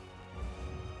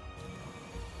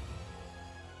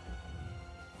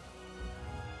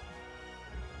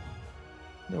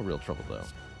 No real trouble, though.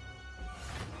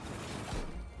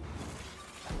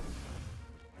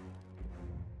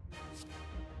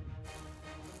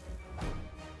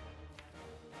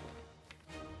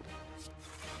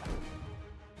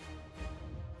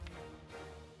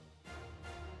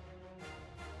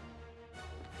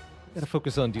 Gotta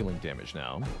focus on dealing damage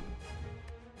now.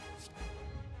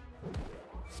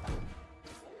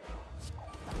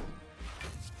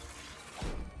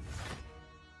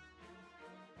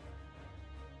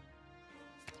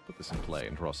 Put this in play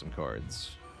and draw some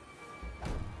cards.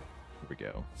 Here we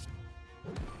go.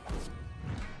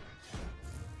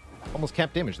 Almost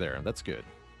capped damage there. That's good.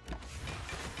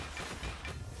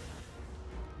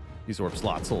 These orb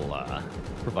slots will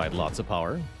provide lots of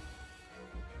power.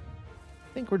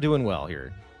 I think we're doing well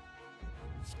here.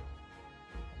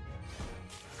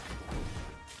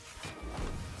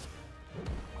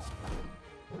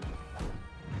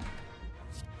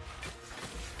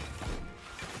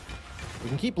 We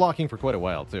can keep blocking for quite a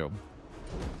while, too.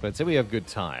 But I'd say we have good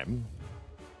time.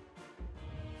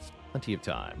 Plenty of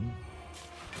time.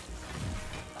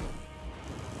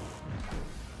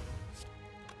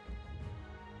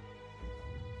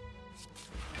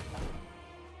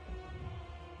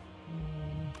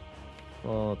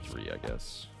 Well, 3, I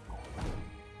guess.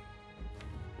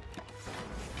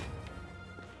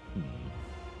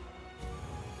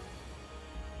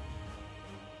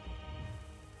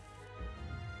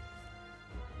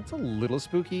 That's a little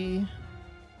spooky.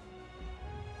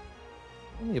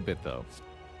 Only a bit, though.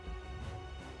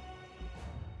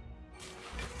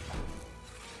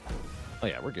 Oh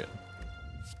yeah, we're good.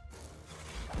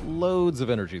 Loads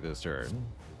of energy this turn.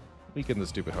 Weaken the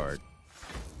stupid heart.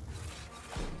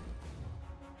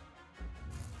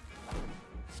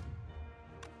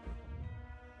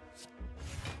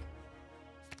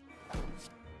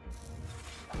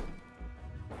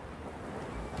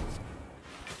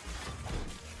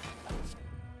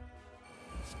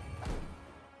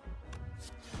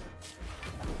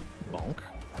 Bonk.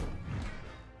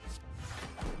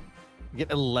 Get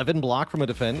 11 block from a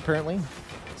defend, apparently.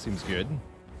 Seems good.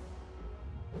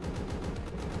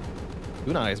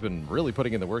 Unai has been really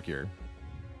putting in the work here.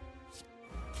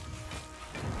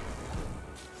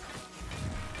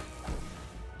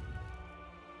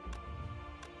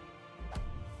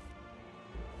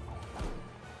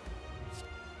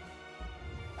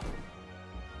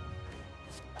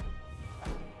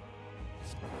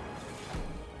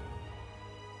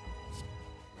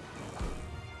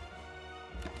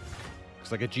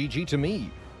 Looks like a GG to me.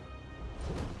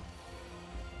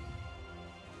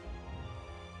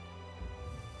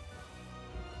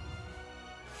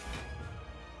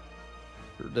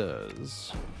 Sure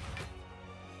does.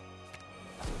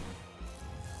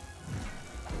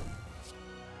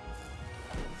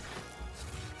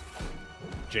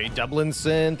 Jay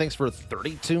Dublinson, thanks for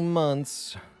 32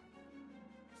 months.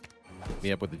 Hit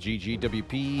me up with the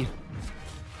GGWP.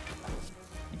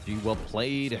 GG, well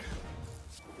played.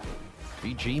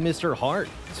 GG, Mr. Hart.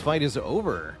 This fight is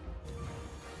over.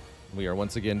 We are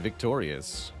once again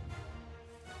victorious.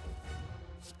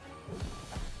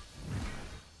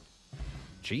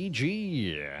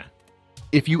 GG.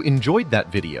 If you enjoyed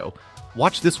that video,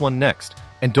 watch this one next.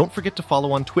 And don't forget to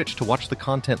follow on Twitch to watch the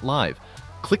content live.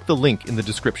 Click the link in the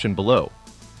description below.